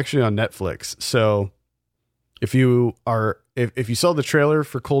 this is actually on Netflix. So if you saw the trailer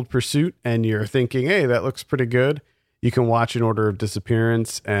for Cold Pursuit and you're thinking, hey, that looks pretty good, you can watch In Order of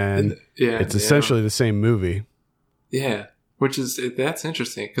Disappearance, and it's essentially the same movie. Yeah, that's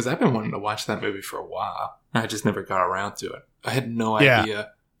interesting because I've been wanting to watch that movie for a while. I just never got around to it. I had no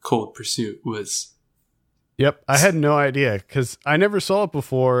idea Cold Pursuit was. Yep, I had no idea because I never saw it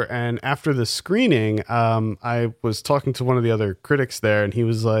before. And after the screening, I was talking to one of the other critics there, and he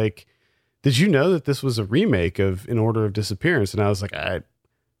was like, did you know that this was a remake of In Order of Disappearance? And I was like,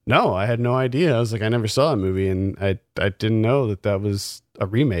 no, I had no idea. I was like, I never saw a movie, and I didn't know that was a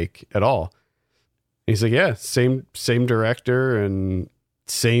remake at all. And he's like, yeah, same director and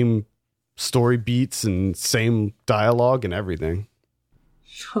same story beats and same dialogue and everything.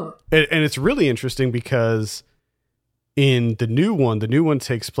 Huh. And it's really interesting because in the new one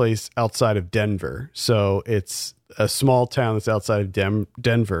takes place outside of Denver. So it's a small town that's outside of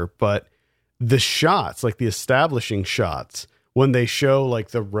Denver, but the shots, like the establishing shots, when they show like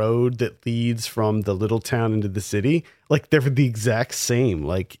the road that leads from the little town into the city, like they're the exact same.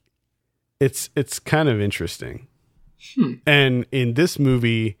 Like it's kind of interesting. And in this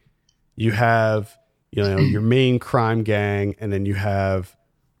movie, you have, your main crime gang, and then you have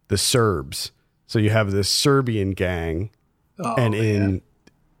the Serbs. So you have this Serbian gang, and in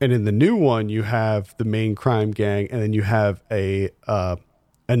the new one, you have the main crime gang, and then you have a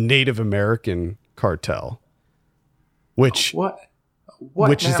Native American cartel, which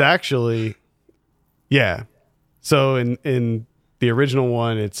which is actually, yeah. So in the original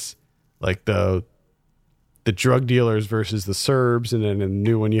one, it's like the drug dealers versus the Serbs, and then in the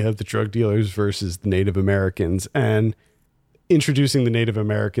new one, you have the drug dealers versus the Native Americans, and introducing the Native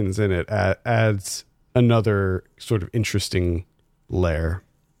Americans in it adds another sort of interesting layer.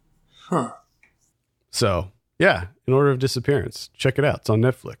 Huh. So, yeah, In Order of Disappearance. Check it out. It's on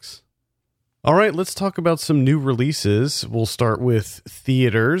Netflix. All right, let's talk about some new releases. We'll start with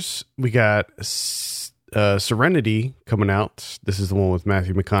theaters. We got Serenity coming out. This is the one with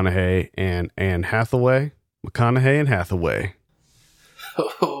Matthew McConaughey and Anne Hathaway. McConaughey and Hathaway.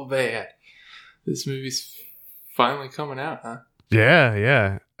 Oh, man. This movie's finally coming out, huh?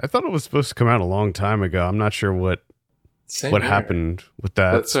 Yeah. I thought it was supposed to come out a long time ago. I'm not sure what happened with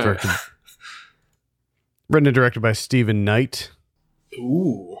that. It's written and directed by Stephen Knight.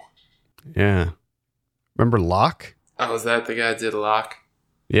 Ooh. Yeah. Remember Locke? Oh, was that the guy that did Locke?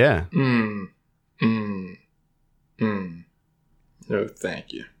 Yeah. No,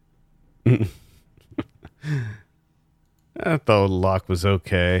 thank you. I thought Locke was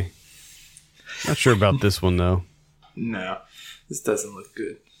okay. Not sure about this one, though. No, this doesn't look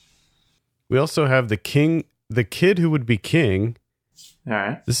good. We also have The Kid Who Would Be King. All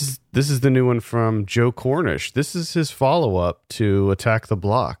right. This is the new one from Joe Cornish. This is his follow-up to Attack the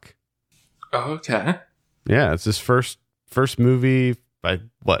Block. Oh, okay. Yeah, it's his first movie by,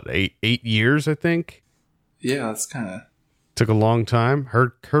 8 years, I think? Yeah, that's kind of... Took a long time.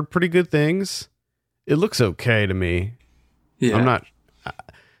 Heard pretty good things. It looks okay to me. Yeah.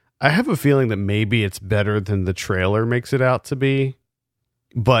 I have a feeling that maybe it's better than the trailer makes it out to be.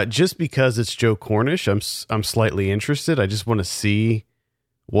 But just because it's Joe Cornish, I'm slightly interested. I just want to see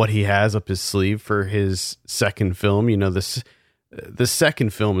what he has up his sleeve for his second film. The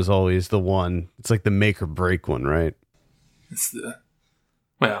second film is always the one. It's like the make or break one, right?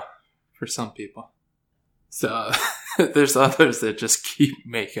 For some people. So there's others that just keep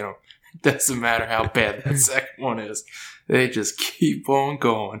making them. It doesn't matter how bad that second one is. They just keep on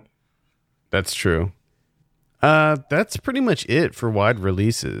going. That's true. That's pretty much it for wide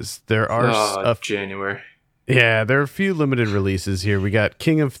releases. There are January. Yeah, there are a few limited releases here. We got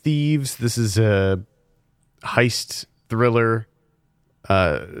King of Thieves. This is a heist thriller.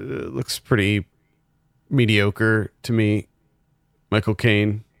 Looks pretty mediocre to me. Michael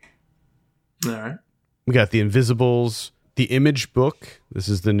Caine. All right. We got The Invisibles, The Image Book. This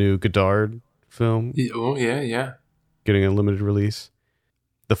is the new Godard film. Oh, yeah. Getting a limited release.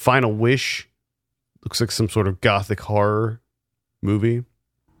 The Final Wish. Looks like some sort of gothic horror movie.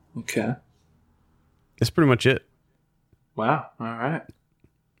 Okay. That's pretty much it. Wow. All right.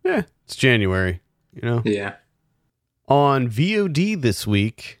 Yeah, it's January, you know? Yeah. On VOD this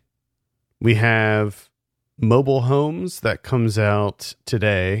week, we have Mobile Homes that comes out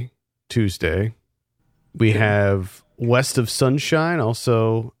today, Tuesday. We have West of Sunshine,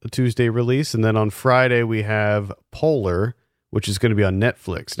 also a Tuesday release. And then on Friday, we have Polar, which is going to be on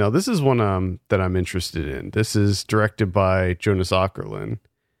Netflix. Now, this is one that I'm interested in. This is directed by Jonas Åkerlund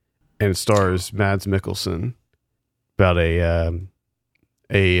and it stars Mads Mikkelsen about an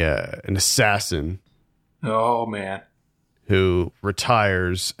assassin. Oh, man. Who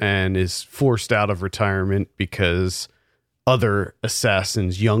retires and is forced out of retirement because other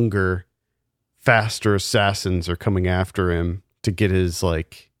assassins, younger, faster assassins are coming after him to get his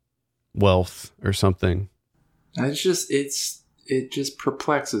wealth or something. It just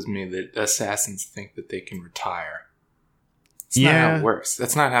perplexes me that assassins think that they can retire. It's not how it works.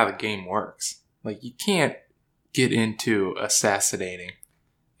 That's not how the game works. You can't get into assassinating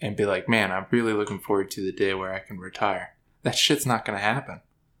and be like, man, I'm really looking forward to the day where I can retire. That shit's not going to happen.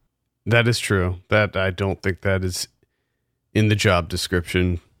 That is true. That I don't think that is in the job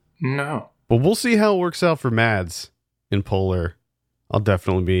description. No. But we'll see how it works out for Mads in Polar. I'll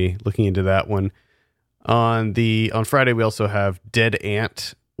definitely be looking into that one. On Friday, we also have Dead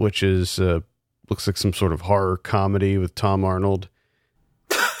Ant, which is looks like some sort of horror comedy with Tom Arnold.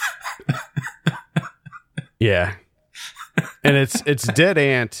 Yeah. And it's Dead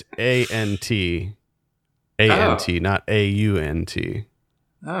Ant, A-N-T. A-N-T, not A-U-N-T.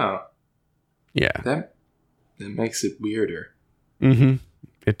 Oh. Yeah. That makes it weirder. Mm-hmm.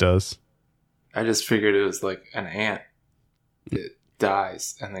 It does. I just figured it was like an ant that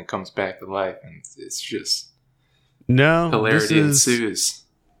dies and then comes back to life, and it's just hilarity ensues.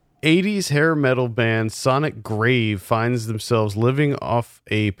 80s hair metal band Sonic Grave finds themselves living off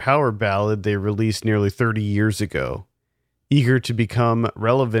a power ballad they released nearly 30 years ago. Eager to become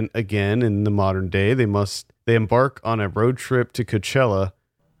relevant again in the modern day, they embark on a road trip to Coachella,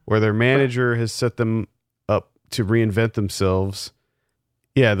 where their manager has set them up to reinvent themselves.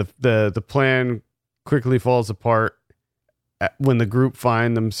 Yeah, the plan quickly falls apart when the group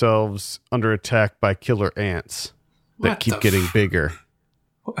find themselves under attack by killer ants that keep getting bigger.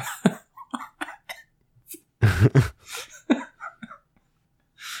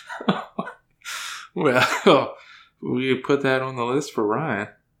 Well, we put that on the list for Ryan.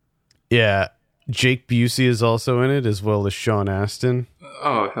 Yeah, Jake Busey is also in it, as well as Sean Astin.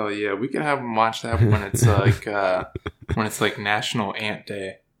 Oh hell yeah, we can have him watch that when it's when it's like National Ant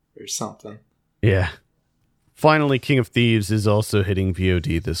Day or something. Yeah. Finally, King of Thieves is also hitting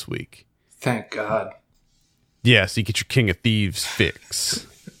VOD this week. Thank God. Yeah, so you get your King of Thieves fix.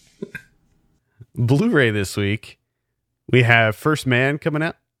 Blu-ray this week, we have First Man coming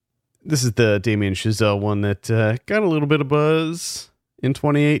out. This is the Damien Chazelle one that got a little bit of buzz in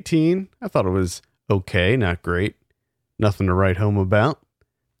 2018. I thought it was okay, not great. Nothing to write home about.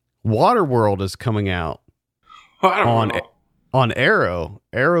 Waterworld is coming out on Arrow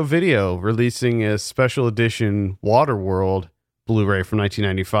Video, releasing a special edition Waterworld Blu-ray from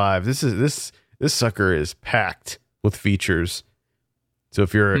 1995. This sucker is packed with features. So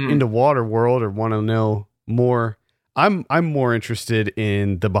if you're into Waterworld or want to know more, I'm more interested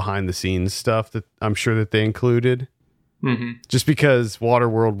in the behind the scenes stuff that I'm sure that they included. Mm-hmm. Just because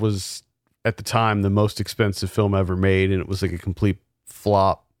Waterworld was at the time the most expensive film ever made, and it was like a complete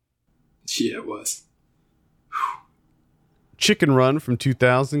flop. Yeah, it was. Chicken Run from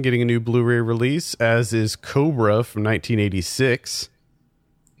 2000 getting a new Blu-ray release, as is Cobra from 1986.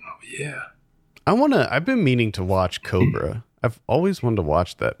 Oh yeah. I've been meaning to watch Cobra. I've always wanted to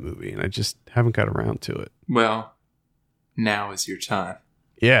watch that movie, and I just haven't got around to it. Well, now is your time.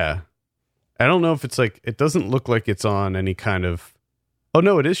 Yeah. I don't know if it's it doesn't look like it's on any kind of... Oh,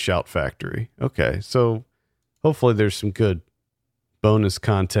 no, it is Shout Factory. Okay, so hopefully there's some good bonus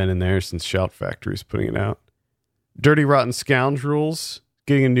content in there since Shout Factory is putting it out. Dirty Rotten Scoundrels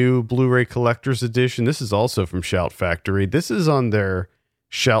getting a new Blu-ray collector's edition. This is also from Shout Factory. This is on their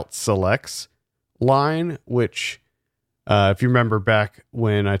Shout Selects line, which If you remember back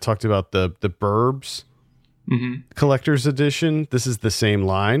when I talked about the Burbs collector's edition, this is the same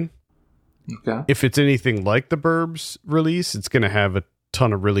line. Okay. If it's anything like the Burbs release, it's going to have a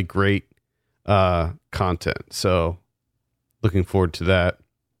ton of really great content. So looking forward to that.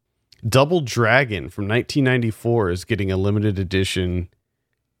 Double Dragon from 1994 is getting a limited edition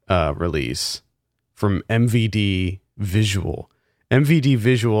release from MVD Visual. MVD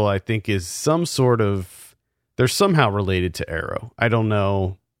Visual, I think, is some sort of... They're somehow related to Arrow. I don't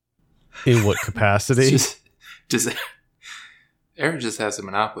know in what capacity. just Arrow just has a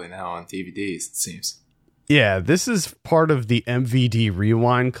monopoly now on DVDs, it seems. Yeah, this is part of the MVD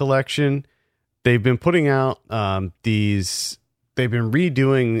Rewind collection. They've been putting out these... They've been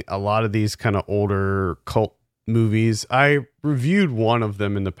redoing a lot of these kind of older cult movies. I reviewed one of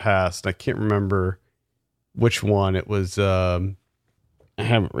them in the past. I can't remember which one. It was... I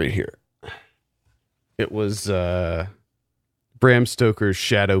have it right here. It was Bram Stoker's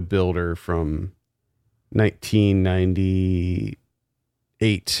Shadow Builder from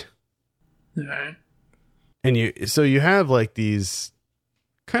 1998. All right. And you have like these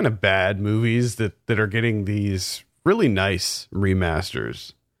kind of bad movies that are getting these really nice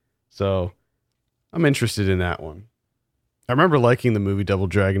remasters. So I'm interested in that one. I remember liking the movie Double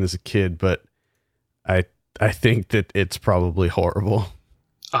Dragon as a kid, but I think that it's probably horrible.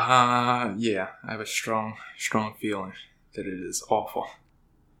 Yeah, I have a strong feeling that it is awful.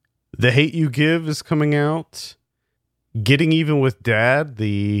 The Hate U Give is coming out. Getting Even with Dad,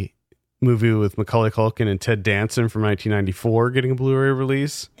 the movie with Macaulay Culkin and Ted Danson from 1994, getting a Blu-ray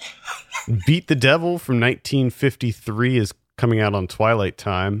release. Beat the Devil from 1953 is coming out on Twilight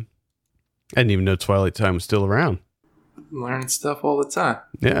Time. I didn't even know Twilight Time was still around. Learning stuff all the time.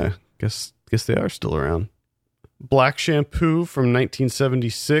 Yeah, guess they are still around. Black Shampoo from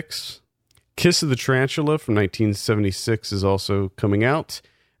 1976. Kiss of the Tarantula from 1976 is also coming out,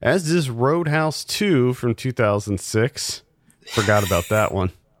 as is Roadhouse 2 from 2006. Forgot about that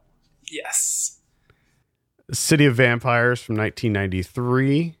one. Yes. City of Vampires from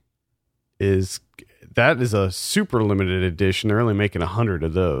 1993 is a super limited edition. They're only making 100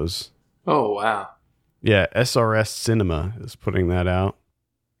 of those. Oh, wow. Yeah, SRS Cinema is putting that out.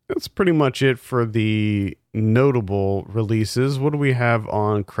 That's pretty much it for the notable releases. What do we have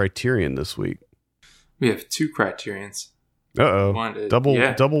on Criterion this week? We have 2 Criterions. Uh-oh. Double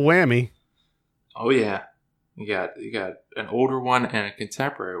whammy. Oh, yeah. You got an older one and a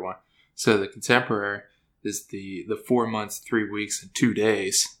contemporary one. So the contemporary is the 4 months, 3 weeks, and 2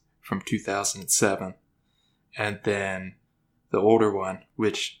 days from 2007. And then the older one,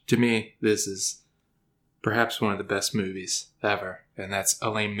 which to me, this is perhaps one of the best movies ever. And that's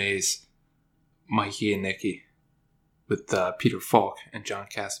Elaine May's Mikey and Nicky with Peter Falk and John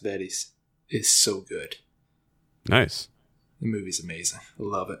Cassavetes. Is so good. Nice. The movie's amazing. I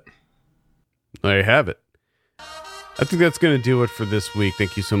love it. There you have it. I think that's going to do it for this week.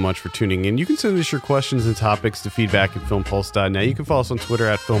 Thank you so much for tuning in. You can send us your questions and topics to feedback@filmpulse.net. You can follow us on Twitter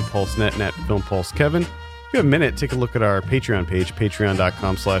 @FilmPulseNet and @FilmPulseKevin. If you have a minute, take a look at our Patreon page,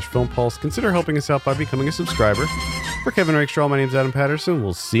 patreon.com/FilmPulse. Consider helping us out by becoming a subscriber. For Kevin Rakestraw, my name's Adam Patterson.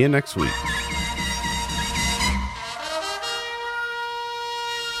 We'll see you next week.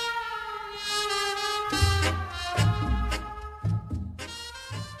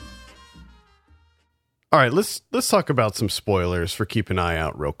 All right, let's talk about some spoilers for Keep an Eye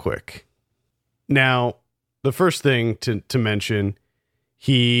Out real quick. Now, the first thing to mention,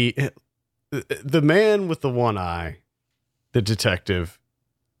 the man with the one eye, the detective,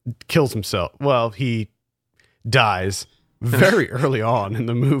 kills himself. Well, he dies very early on in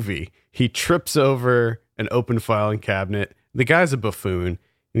the movie. He trips over an open filing cabinet. The guy's a buffoon,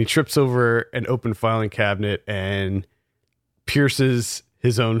 and he trips over an open filing cabinet and pierces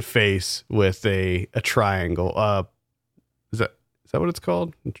his own face with a triangle. Is that what it's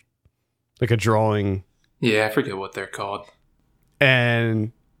called? Like a drawing. Yeah, I forget what they're called.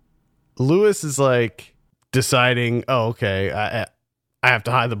 And Lewis is like deciding, oh, okay, I have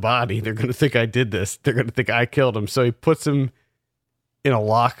to hide the body. They're going to think I did this. They're going to think I killed him. So he puts him in a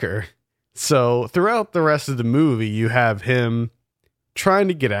locker. So throughout the rest of the movie, you have him trying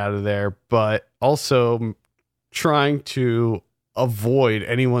to get out of there, but also trying to avoid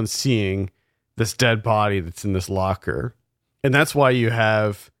anyone seeing this dead body that's in this locker. And that's why you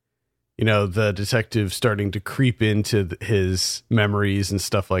have, the detective starting to creep into his memories and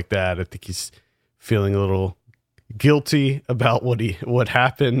stuff like that. I think he's feeling a little guilty about what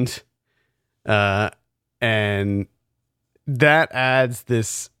happened. And that adds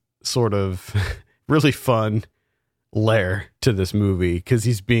this sort of really fun layer to this movie because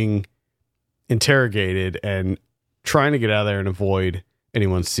he's being interrogated and trying to get out of there and avoid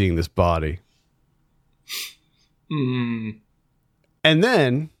anyone seeing this body. Mm. And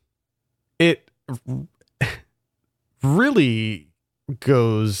then it really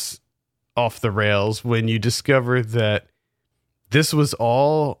goes off the rails when you discover that this was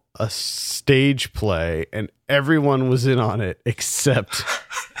all a stage play and everyone was in on it except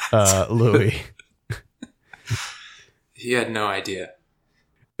Louis. He had no idea.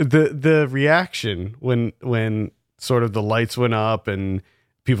 The reaction when sort of the lights went up and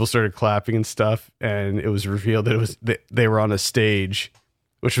people started clapping and stuff, and it was revealed that they were on a stage,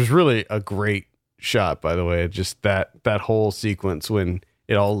 which was really a great shot, by the way. Just that whole sequence when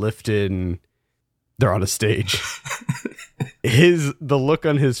it all lifted and they're on a stage. The look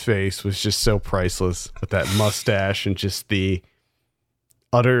on his face was just so priceless with that mustache and just the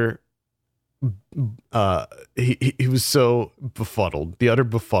utter he was so befuddled, the utter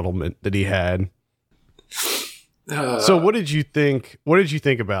befuddlement that he had. So what did you think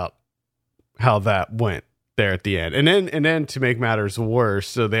about how that went there at the end? And then to make matters worse,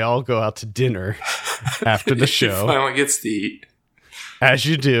 so they all go out to dinner after the show. He finally gets to eat. As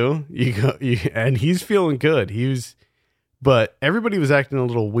you do. And he's feeling good. But everybody was acting a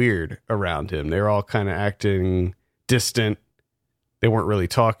little weird around him. They were all kind of acting distant. They weren't really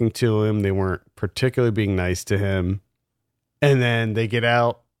talking to him. They weren't particularly being nice to him. And then they get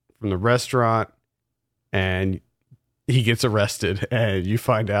out from the restaurant and he gets arrested, and you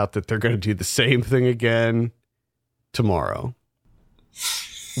find out that they're going to do the same thing again tomorrow.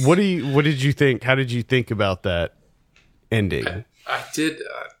 What did you think? How did you think about that ending? I did.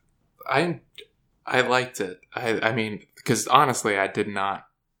 I liked it. I mean, because honestly, I did not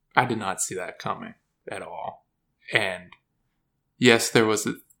see that coming at all. And yes, there was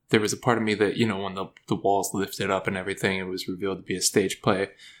a part of me that, you know, when the walls lifted up and everything, it was revealed to be a stage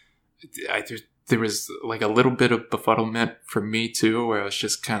play. There was like a little bit of befuddlement for me too, where I was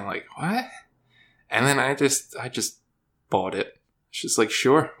just kind of like, what? And then I just bought it. It's just like,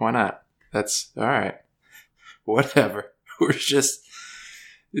 sure, why not? That's all right. Whatever. This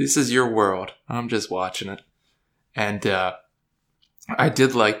is your world. I'm just watching it. And I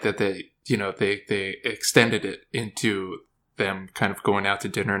did like that they extended it into them kind of going out to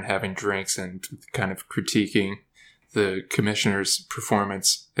dinner and having drinks and kind of critiquing the commissioner's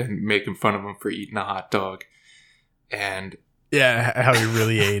performance and making fun of him for eating a hot dog. And yeah, how he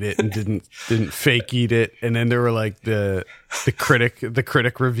really ate it and didn't fake eat it. And then there were like the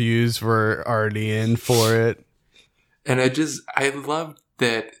critic reviews were already in for it. And I loved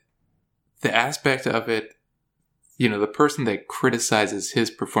that the aspect of it, you know, the person that criticizes his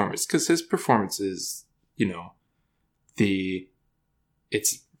performance, because his performance is, you know,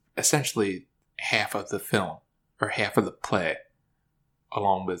 it's essentially half of the film or half of the play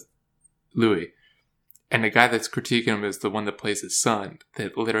along with Louis. And the guy that's critiquing him is the one that plays his son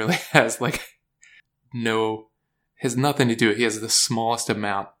that literally has has nothing to do. He has the smallest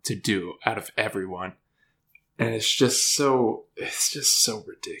amount to do out of everyone. And it's just so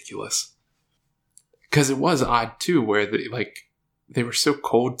ridiculous. Because it was odd too, where they were so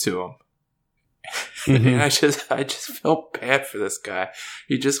cold to him. Mm-hmm. And I just felt bad for this guy.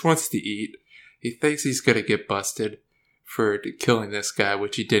 He just wants to eat. He thinks he's going to get busted for killing this guy,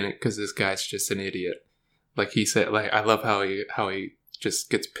 which he didn't, because this guy's just an idiot. Like he said, like, I love how he just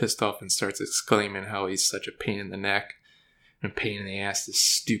gets pissed off and starts exclaiming how he's such a pain in the neck and pain in the ass, this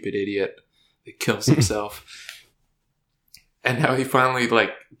stupid idiot that kills himself. And how he finally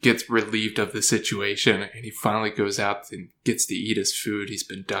gets relieved of the situation, and he finally goes out and gets to eat his food. He's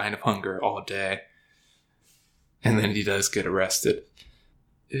been dying of hunger all day. And then he does get arrested.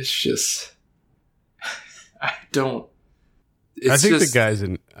 It's just, I think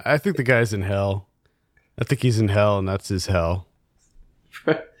the guy's in hell. I think he's in hell, and that's his hell.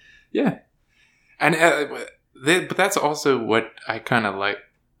 Yeah. And but that's also what I kind of like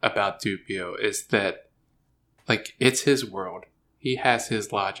about Dupieux, is that it's his world. He has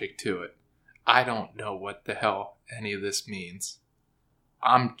his logic to it. I don't know what the hell any of this means.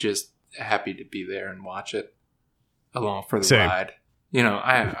 I'm just happy to be there and watch it along for the ride. You know,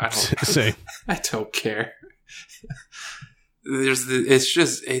 I don't. Same. I don't care.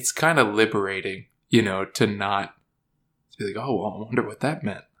 It's kind of liberating, you know, to not be like, oh, well, I wonder what that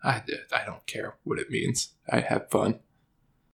meant. I don't care what it means. I have fun.